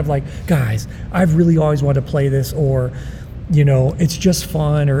more kind of like, guys, I've really always wanted to play this, or it's just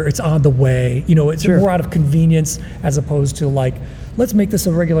fun, or it's on the way. It's more out of convenience as opposed to like, let's make this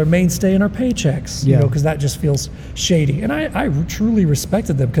a regular mainstay in our paychecks, because that just feels shady. And I truly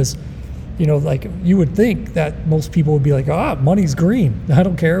respected them because, like you would think that most people would be like, money's green. I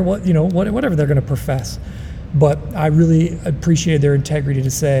don't care whatever they're going to profess. But I really appreciated their integrity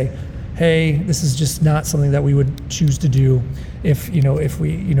to say, hey, this is just not something that we would choose to do if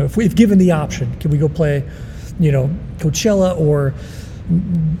we've given the option. Can we go play, Coachella or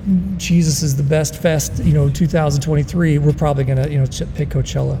Jesus is the best fest, 2023, we're probably going to pick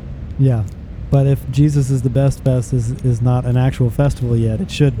Coachella. Yeah. But if Jesus is the best fest is not an actual festival yet,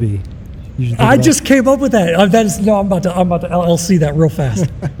 it should be. I just came up with that. I'm about to LLC that real fast.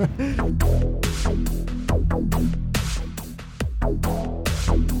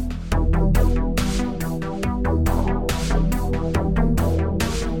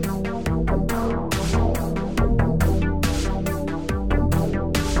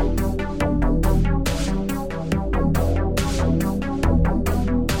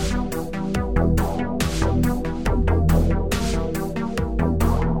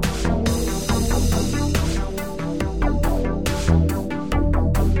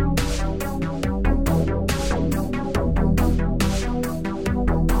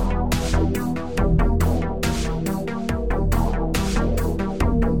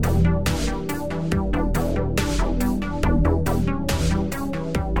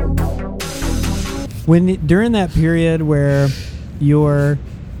 During that period where you're,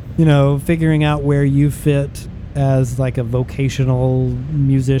 figuring out where you fit as like a vocational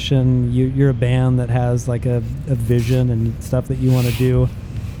musician, you're a band that has like a vision and stuff that you want to do,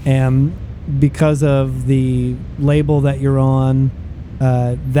 and because of the label that you're on,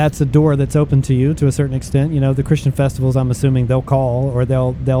 that's a door that's open to you to a certain extent. The Christian festivals, I'm assuming they'll call or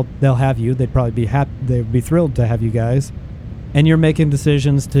they'll have you. They'd probably be happy. They'd be thrilled to have you guys. And you're making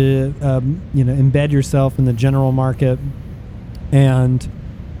decisions to, embed yourself in the general market, and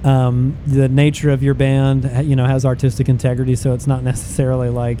the nature of your band, has artistic integrity. So it's not necessarily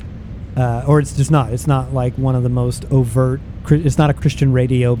like, or it's just not. It's not like one of the most overt. It's not a Christian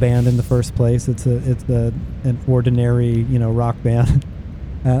radio band in the first place. It's an ordinary, rock band.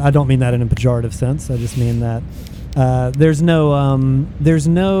 I don't mean that in a pejorative sense. I just mean that there's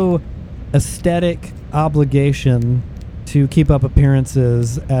no aesthetic obligation to keep up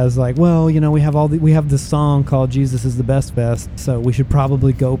appearances as like, well, we have this song called Jesus is the Best Fest, so we should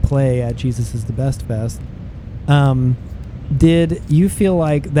probably go play at Jesus is the Best Fest. Did you feel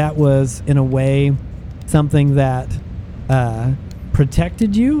like that was, in a way, something that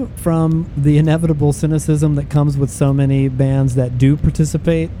protected you from the inevitable cynicism that comes with so many bands that do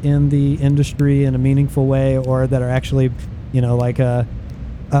participate in the industry in a meaningful way, or that are actually,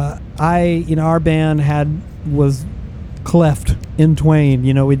 our band was cleft in twain.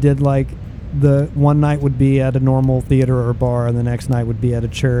 We did like the one night would be at a normal theater or bar, and the next night would be at a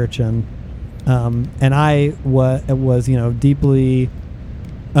church, and I was deeply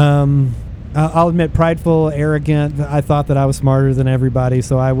I'll admit prideful, arrogant. I thought that I was smarter than everybody,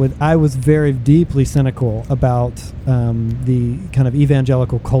 so I was very deeply cynical about the kind of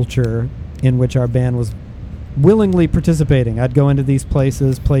evangelical culture in which our band was willingly participating. I'd go into these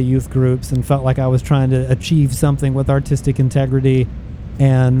places, play youth groups, and felt like I was trying to achieve something with artistic integrity,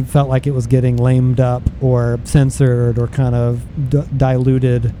 and felt like it was getting lamed up or censored or kind of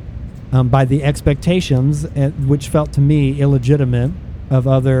diluted by the expectations, which felt to me illegitimate, of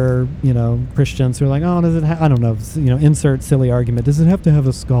other Christians who are like, oh, does it I don't know, insert silly argument, does it have to have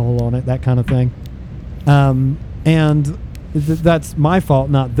a skull on it, that kind of thing, and that's my fault,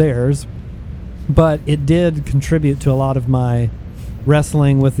 not theirs. But it did contribute to a lot of my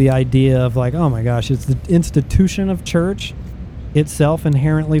wrestling with the idea of like, oh my gosh, is the institution of church itself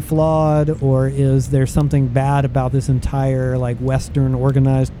inherently flawed, or is there something bad about this entire like Western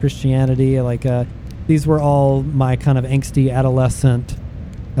organized Christianity? Like these were all my kind of angsty adolescent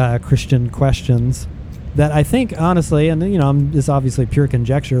Christian questions that I think, honestly, and it's obviously pure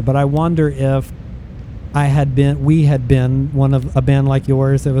conjecture, but I wonder if we had been one of a band like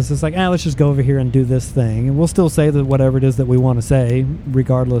yours that was just like, let's just go over here and do this thing, and we'll still say that whatever it is that we want to say,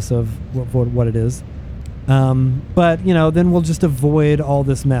 regardless of what it is. But then we'll just avoid all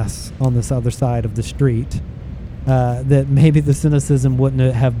this mess on this other side of the street. That maybe the cynicism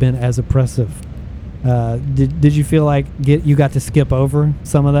wouldn't have been as oppressive. Did you feel like you got to skip over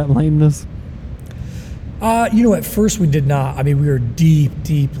some of that lameness? At first we did not. I mean, we were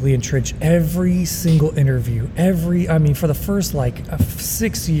deeply entrenched. Every single interview, for the first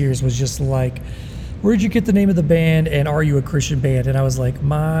 6 years was just like, where'd you get the name of the band, and are you a Christian band? And I was like,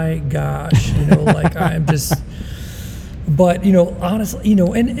 my gosh, I'm just, but, honestly,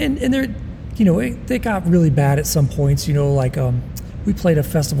 and they're, they got really bad at some points, we played a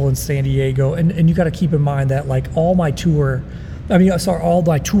festival in San Diego, and you got to keep in mind that all my touring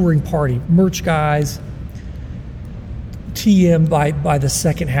party, merch guys, TM by the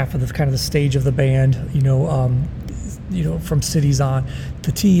second half of the kind of the stage of the band, from cities on,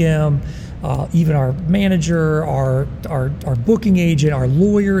 the TM, even our manager, our booking agent, our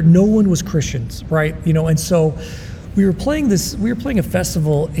lawyer, no one was Christians, right? And so we were playing a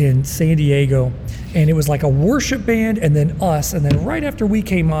festival in San Diego, and it was like a worship band and then us, and then right after we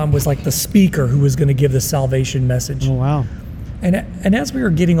came on was like the speaker who was going to give the salvation message. Oh, wow. And as we were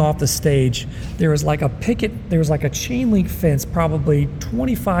getting off the stage, there was like a chain link fence probably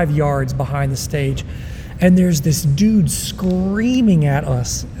 25 yards behind the stage, and there's this dude screaming at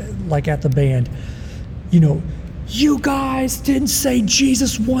us, like at the band, you guys didn't say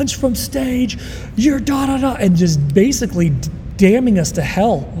Jesus once from stage, you're da-da-da, and just basically damning us to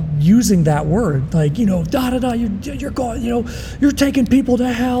hell using that word, like, da-da-da, you're going, you're taking people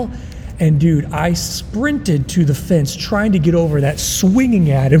to hell. And dude, I sprinted to the fence trying to get over that, swinging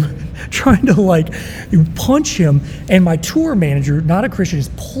at him, trying to like punch him. And my tour manager, not a Christian,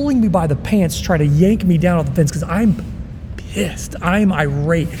 is pulling me by the pants, trying to yank me down off the fence because I'm pissed. I'm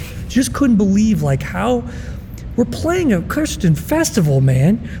irate. Just couldn't believe like how we're playing a Christian festival,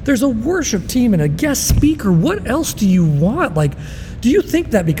 man. There's a worship team and a guest speaker. What else do you want? Like, do you think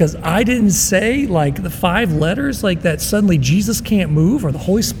that because I didn't say like the 5 letters, like that suddenly Jesus can't move or the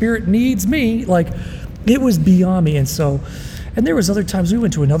Holy Spirit needs me? Like, it was beyond me. And there was other times we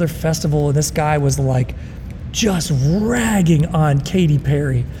went to another festival and this guy was like just ragging on Katy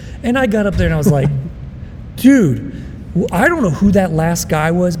Perry. And I got up there and I was like, dude, I don't know who that last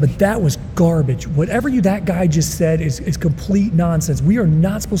guy was, but that was garbage. Whatever that guy just said is complete nonsense. We are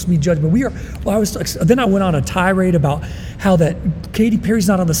not supposed to be judged, but then I went on a tirade about how that Katy Perry's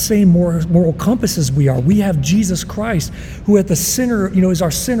not on the same moral compass as we are. We have Jesus Christ, who at the center, is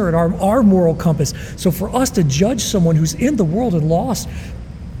our center and our moral compass. So for us to judge someone who's in the world and lost,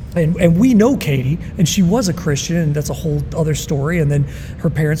 and we know Katie, and she was a Christian, and that's a whole other story. And then her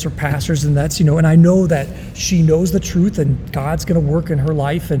parents are pastors, and that's, and I know that she knows the truth, and God's going to work in her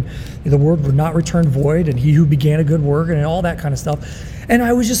life, and the word will not return void, and he who began a good work, and all that kind of stuff. And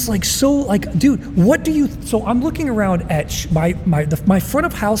I was just like, so like, dude, what do you? So I'm looking around at my front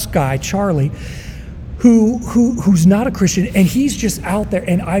of house guy, Charlie, who's not a Christian, and he's just out there,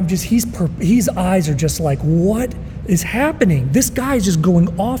 and his eyes are just like, what is happening? This guy is just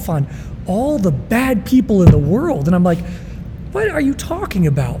going off on all the bad people in the world, and I'm like, what are you talking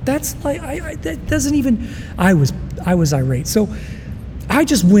about? That's like, that doesn't even. I was irate, so I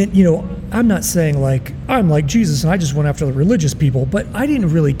just went. I'm not saying like I'm like Jesus and I just went after the religious people, but I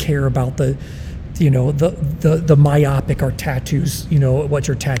didn't really care about the myopic or tattoos, what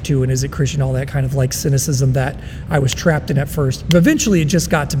you're tattooing, is it Christian, all that kind of like cynicism that I was trapped in at first. But eventually it just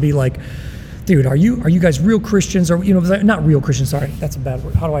got to be like, dude, are you guys real Christians? Or, not real Christians, sorry, that's a bad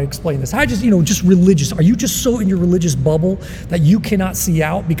word. How do I explain this? I just, just religious. Are you just so in your religious bubble that you cannot see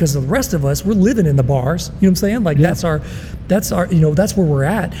out? Because the rest of us, we're living in the bars. You know what I'm saying? Like, yeah. that's our, that's where we're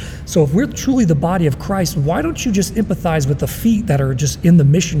at. So if we're truly the body of Christ, why don't you just empathize with the feet that are just in the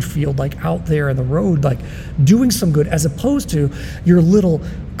mission field, like out there in the road, like doing some good, as opposed to your little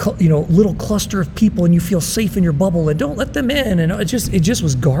cluster of people, and you feel safe in your bubble and don't let them in. And it just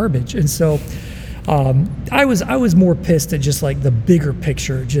was garbage. And so I was more pissed at just like the bigger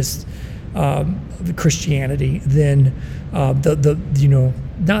picture, just the Christianity than not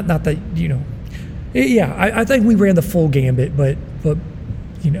that, I think we ran the full gambit, but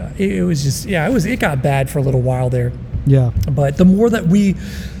it was just, it got bad for a little while there. Yeah. But the more that we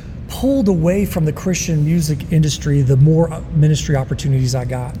pulled away from the Christian music industry, the more ministry opportunities I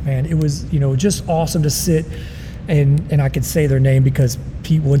got, man. It was, just awesome to sit and I could say their name because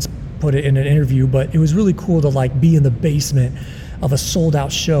Pete once put it in an interview, but it was really cool to like be in the basement of a sold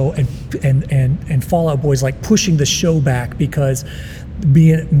out show and Fall Out Boys like pushing the show back because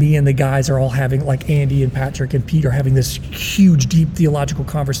me and the guys are all having, like Andy and Patrick and Pete are having this huge, deep theological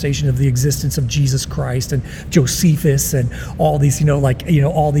conversation of the existence of Jesus Christ and Josephus and all these,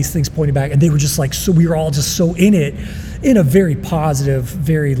 all these things pointing back. And they were just like, so we were all just so in it in a very positive,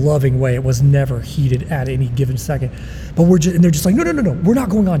 very loving way. It was never heated at any given second. But and they're just like, no, we're not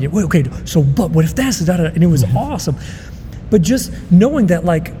going on yet. Wait, okay, so, but what if that's, and it was awesome. But just knowing that,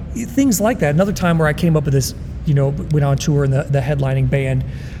 like, things like that. Another time where I came up with this, went on tour and the headlining band,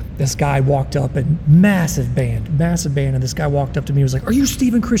 this guy walked up, and massive band, and this guy walked up to me and was like, are you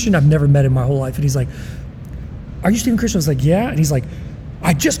Stephen Christian? I've never met him my whole life. And he's like, are you Stephen Christian? I was like, yeah. And he's like,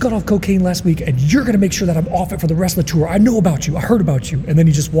 I just got off cocaine last week, and you're going to make sure that I'm off it for the rest of the tour. I know about you. I heard about you. And then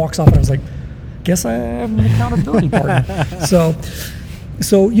he just walks off, and I was like, guess I have an accountability partner. So,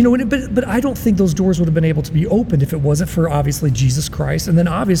 but I don't think those doors would have been able to be opened if it wasn't for obviously Jesus Christ, and then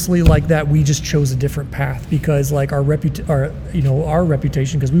obviously like that we just chose a different path because like our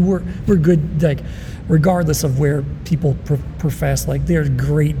reputation, because we're good, like regardless of where people profess, like they're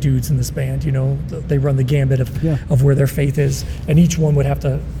great dudes in this band. They run the gambit of where their faith is, and each one would have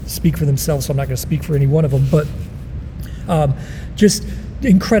to speak for themselves. So I'm not going to speak for any one of them, but Just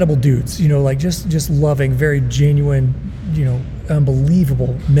incredible dudes, like just loving, very genuine,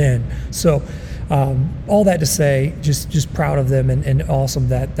 unbelievable men. So all that to say, just proud of them, and awesome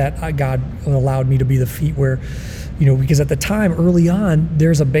that God allowed me to be the feet where, because at the time, early on,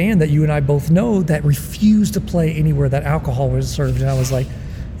 there's a band that you and I both know that refused to play anywhere that alcohol was served. And I was like,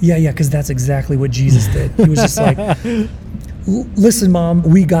 yeah, because that's exactly what Jesus did. He was just like, listen, Mom,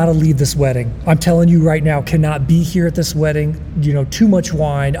 we got to leave this wedding. I'm telling you right now, cannot be here at this wedding. Too much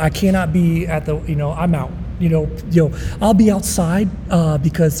wine. I cannot be at the, I'm out. I'll be outside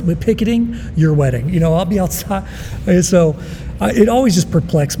because with picketing your wedding. I'll be outside. And so it always just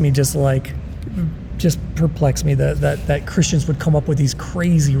perplexed me, just perplexed me that Christians would come up with these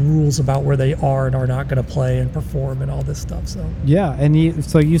crazy rules about where they are and are not going to play and perform and all this stuff. So yeah, and you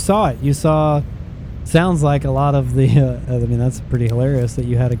saw it. You saw. Sounds like a lot of the. That's pretty hilarious that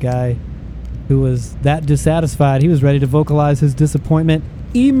you had a guy who was that dissatisfied. He was ready to vocalize his disappointment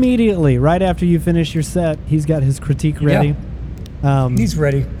immediately, right after you finish your set. He's got his critique ready. Yeah. He's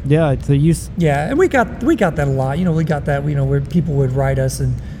ready. Yeah. So and we got that a lot. We got that. Where people would write us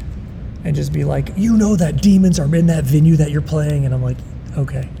and just be like, that demons are in that venue that you're playing, and I'm like,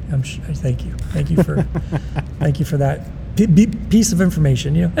 okay, thank you for thank you for that piece of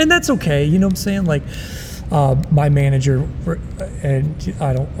information, and that's okay. What I'm saying? Like, my manager, and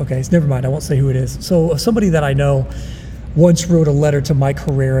never mind. I won't say who it is. So somebody that I know once wrote a letter to Mike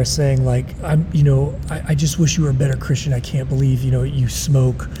Herrera saying, like, I just wish you were a better Christian. I can't believe, you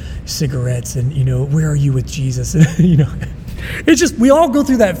smoke cigarettes and, where are you with Jesus? It's just, we all go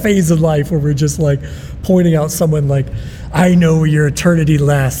through that phase of life where we're just like pointing out someone like, I know where your eternity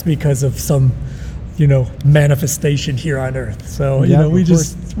lasts because of some, manifestation here on earth. So,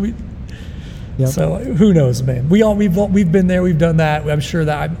 so who knows, man? We've been there, we've done that. I'm sure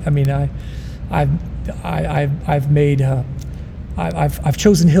that, I've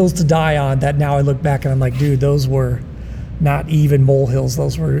chosen hills to die on that now I look back and I'm like, dude, those were not even molehills.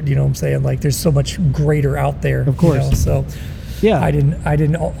 Those were, what I'm saying? Like, there's so much greater out there. Of course. So yeah, I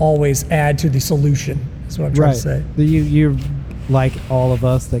didn't always add to the solution. That's what I'm trying to say. You're like all of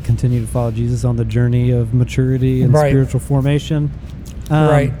us that continue to follow Jesus on the journey of maturity and spiritual formation.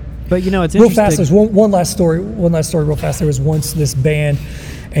 Right. But it's real interesting. Fast. There's one last story real fast. There was once this band,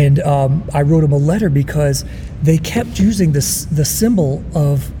 and I wrote them a letter because they kept using the symbol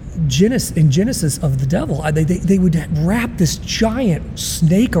of Genesis of the devil. They would wrap this giant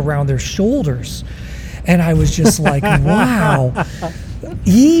snake around their shoulders, and I was just like, wow,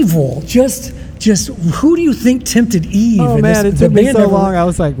 evil. Just who do you think tempted Eve? Oh, and man, it took me so long. I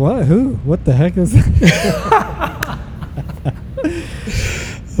was like, what? Who? What the heck is that?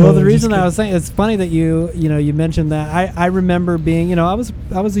 Well, the reason I was saying, it's funny that you mentioned that. I remember being, I was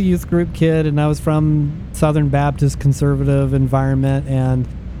a youth group kid, and I was from Southern Baptist conservative environment, and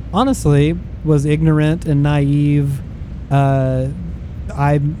honestly was ignorant and naive.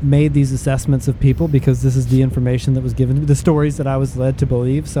 I made these assessments of people because this is the information that was given to me, the stories that I was led to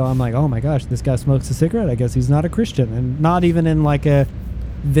believe. So I'm like, oh my gosh, this guy smokes a cigarette. I guess he's not a Christian, and not even in like a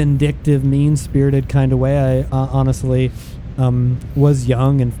vindictive, mean-spirited kind of way. I honestly was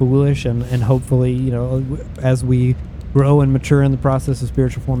young and foolish, and hopefully, as we grow and mature in the process of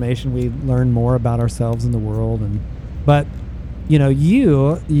spiritual formation, we learn more about ourselves and the world. But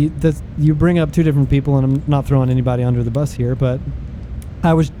you bring up two different people, and I'm not throwing anybody under the bus here, but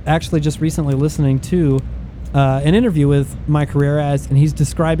I was actually just recently listening to an interview with Mike Herrera, and he's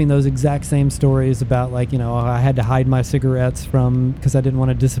describing those exact same stories about, like, I had to hide my cigarettes because I didn't want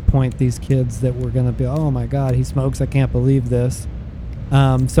to disappoint these kids that were going to be, oh my God, he smokes, I can't believe this.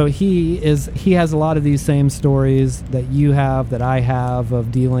 So he has a lot of these same stories that you have, that I have,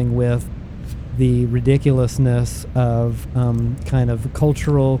 of dealing with the ridiculousness of kind of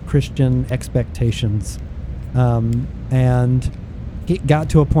cultural Christian expectations. And he got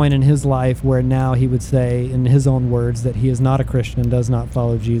to a point in his life where now he would say, in his own words, that he is not a Christian, does not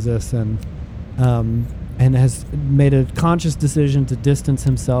follow Jesus, and has made a conscious decision to distance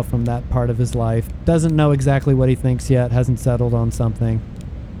himself from that part of his life. Doesn't know exactly what he thinks yet, hasn't settled on something.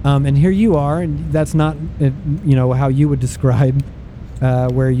 And here you are, and that's not, how you would describe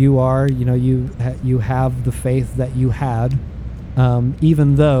where you are. You have the faith that you had,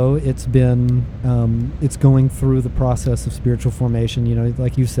 even though it's been it's going through the process of spiritual formation.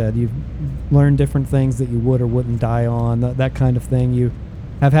 Like you said, you've learned different things that you would or wouldn't die on, that kind of thing. You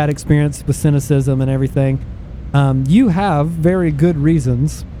have had experience with cynicism and everything. You have very good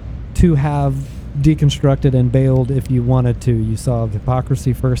reasons to have deconstructed and bailed if you wanted to. You saw the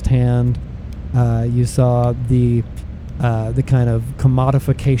hypocrisy firsthand. You saw the kind of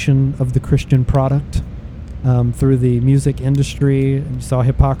commodification of the Christian product. through the music industry, and you saw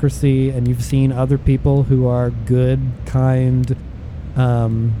hypocrisy, and you've seen other people who are good, kind,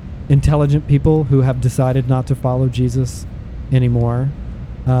 intelligent people who have decided not to follow Jesus anymore.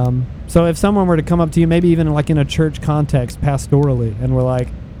 So if someone were to come up to you, maybe even like in a church context, pastorally, and we're like,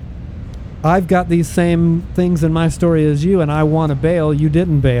 I've got these same things in my story as you, and I want to bail, you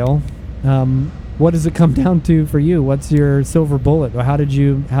didn't bail. What does it come down to for you? What's your silver bullet? How did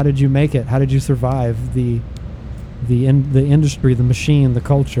you make it? How did you survive the industry, the machine, the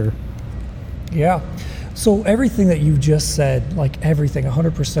culture? Yeah. So everything that you've just said, like everything,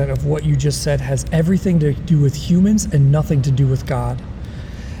 100% of what you just said has everything to do with humans and nothing to do with God.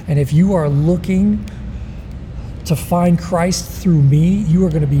 And if you are looking to find Christ through me, you are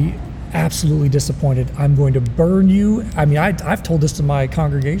going to be absolutely disappointed. I'm going to burn you. I mean, I've told this to my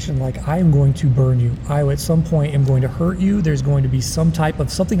congregation, like, I am going to burn you. I at some point am going to hurt you. There's going to be some type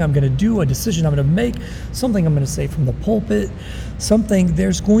of something I'm going to do, a decision I'm going to make, something I'm going to say from the pulpit, something.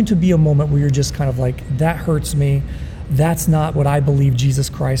 There's going to be a moment where you're just kind of like, that hurts me. That's not what I believe Jesus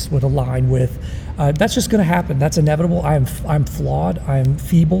Christ would align with. That's just going to happen. That's inevitable. I'm flawed. I'm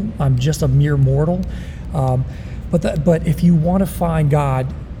feeble. I'm just a mere mortal. But if you want to find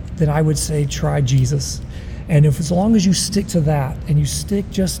God, then I would say try Jesus. And if as long as you stick to that, and you stick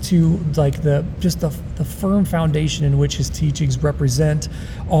just to like the firm foundation in which his teachings represent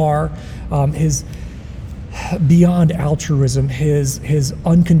are his beyond altruism, his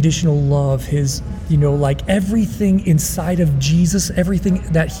unconditional love, his, like everything inside of Jesus, everything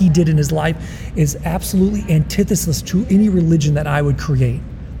that he did in his life is absolutely antithesis to any religion that I would create.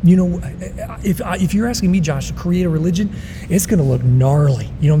 If you're asking me, Josh, to create a religion, it's going to look gnarly.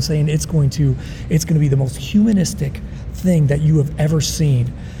 You know what I'm saying? It's going to be the most humanistic thing that you have ever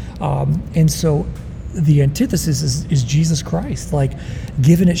seen. And so the antithesis is Jesus Christ. Like,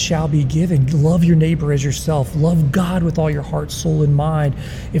 given it shall be given. Love your neighbor as yourself. Love God with all your heart, soul, and mind.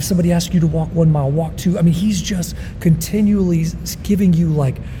 If somebody asks you to walk 1 mile, walk 2. I mean, he's just continually giving you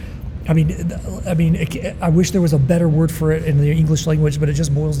like, I wish there was a better word for it in the English language, but it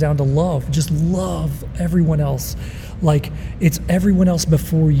just boils down to love. Just love everyone else. Like, it's everyone else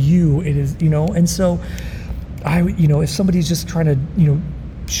before you. It is, and so if somebody's just trying to,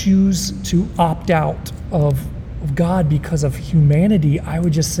 choose to opt out of God because of humanity, I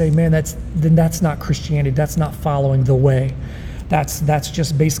would just say, man, that's not Christianity. That's not following the way. That's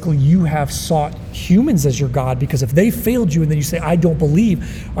just basically you have sought humans as your God, because if they failed you and then you say, I don't believe,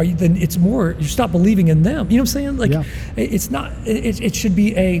 then it's more, you stop believing in them. You know what I'm saying? Like, yeah. It's not, it should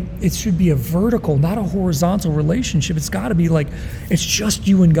be a vertical, not a horizontal relationship. It's got to be like, it's just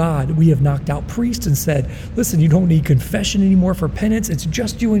you and God. We have knocked out priests and said, listen, you don't need confession anymore for penance. It's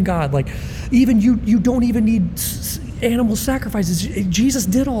just you and God. Like, even you don't even need animal sacrifices. Jesus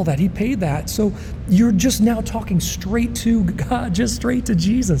did all that. He paid that. So you're just now talking straight to God, just straight to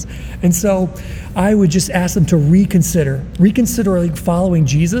Jesus. And so I would just ask them to reconsider like following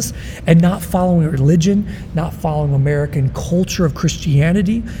Jesus and not following religion, not following American culture of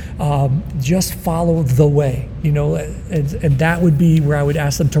Christianity. Just follow the way, and that would be where I would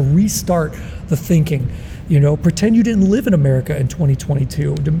ask them to restart the thinking. Pretend you didn't live in America in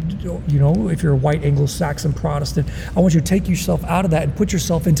 2022. If you're a white Anglo-Saxon Protestant, I want you to take yourself out of that and put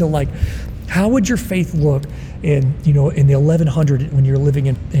yourself into like, how would your faith look in the 1100 when you're living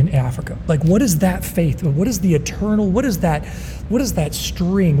in Africa? Like, what is that faith? What is the eternal? What is that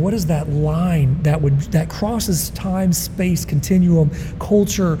string? What is that line that crosses time, space, continuum,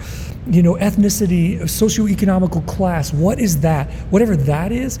 culture, ethnicity, socioeconomical class? What is that? Whatever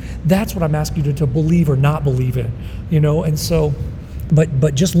that is, that's what I'm asking you to believe or not believe in, and so.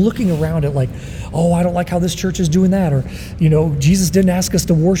 But just looking around at like, oh, I don't like how this church is doing that, or Jesus didn't ask us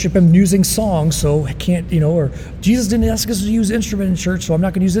to worship him using songs, so I can't, or Jesus didn't ask us to use instruments in church, so I'm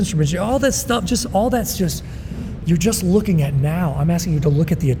not going to use instruments. All that stuff, you're just looking at now. I'm asking you to look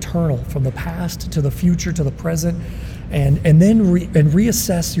at the eternal, from the past to the future to the present, and then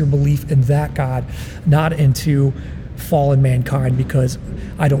reassess your belief in that God, not into fallen mankind, because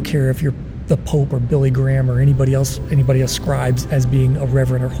I don't care if you're the Pope or Billy Graham or anybody else ascribes as being a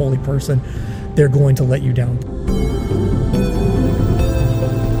reverend or holy person. They're going to let you down.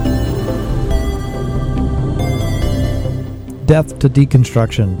 Death to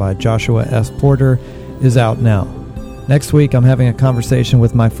Deconstruction by Joshua S. Porter is out now. Next week, I'm having a conversation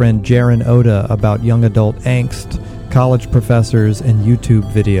with my friend Jaron Oda about young adult angst, college professors, and YouTube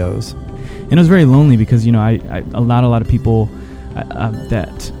videos. And it was very lonely because, I a lot of people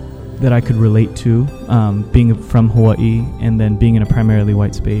that I could relate to, being from Hawaii and then being in a primarily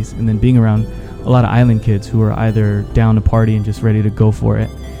white space and then being around a lot of island kids who are either down to party and just ready to go for it,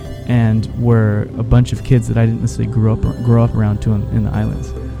 and were a bunch of kids that I didn't necessarily grow up around too in the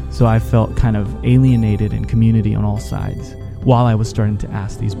islands. So I felt kind of alienated in community on all sides while I was starting to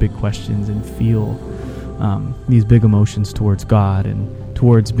ask these big questions and feel these big emotions towards God and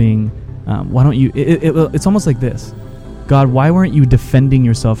towards being, why don't you, it's almost like this. God, why weren't you defending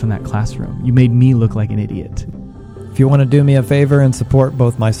yourself in that classroom? You made me look like an idiot. If you want to do me a favor and support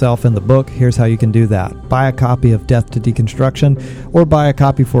both myself and the book, here's how you can do that. Buy a copy of Death to Deconstruction, or buy a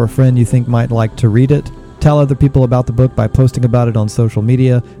copy for a friend you think might like to read it. Tell other people about the book by posting about it on social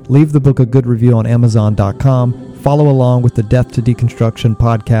media. Leave the book a good review on Amazon.com. Follow along with the Death to Deconstruction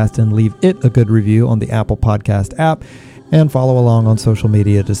podcast and leave it a good review on the Apple Podcast app. And follow along on social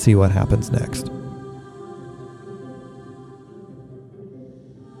media to see what happens next.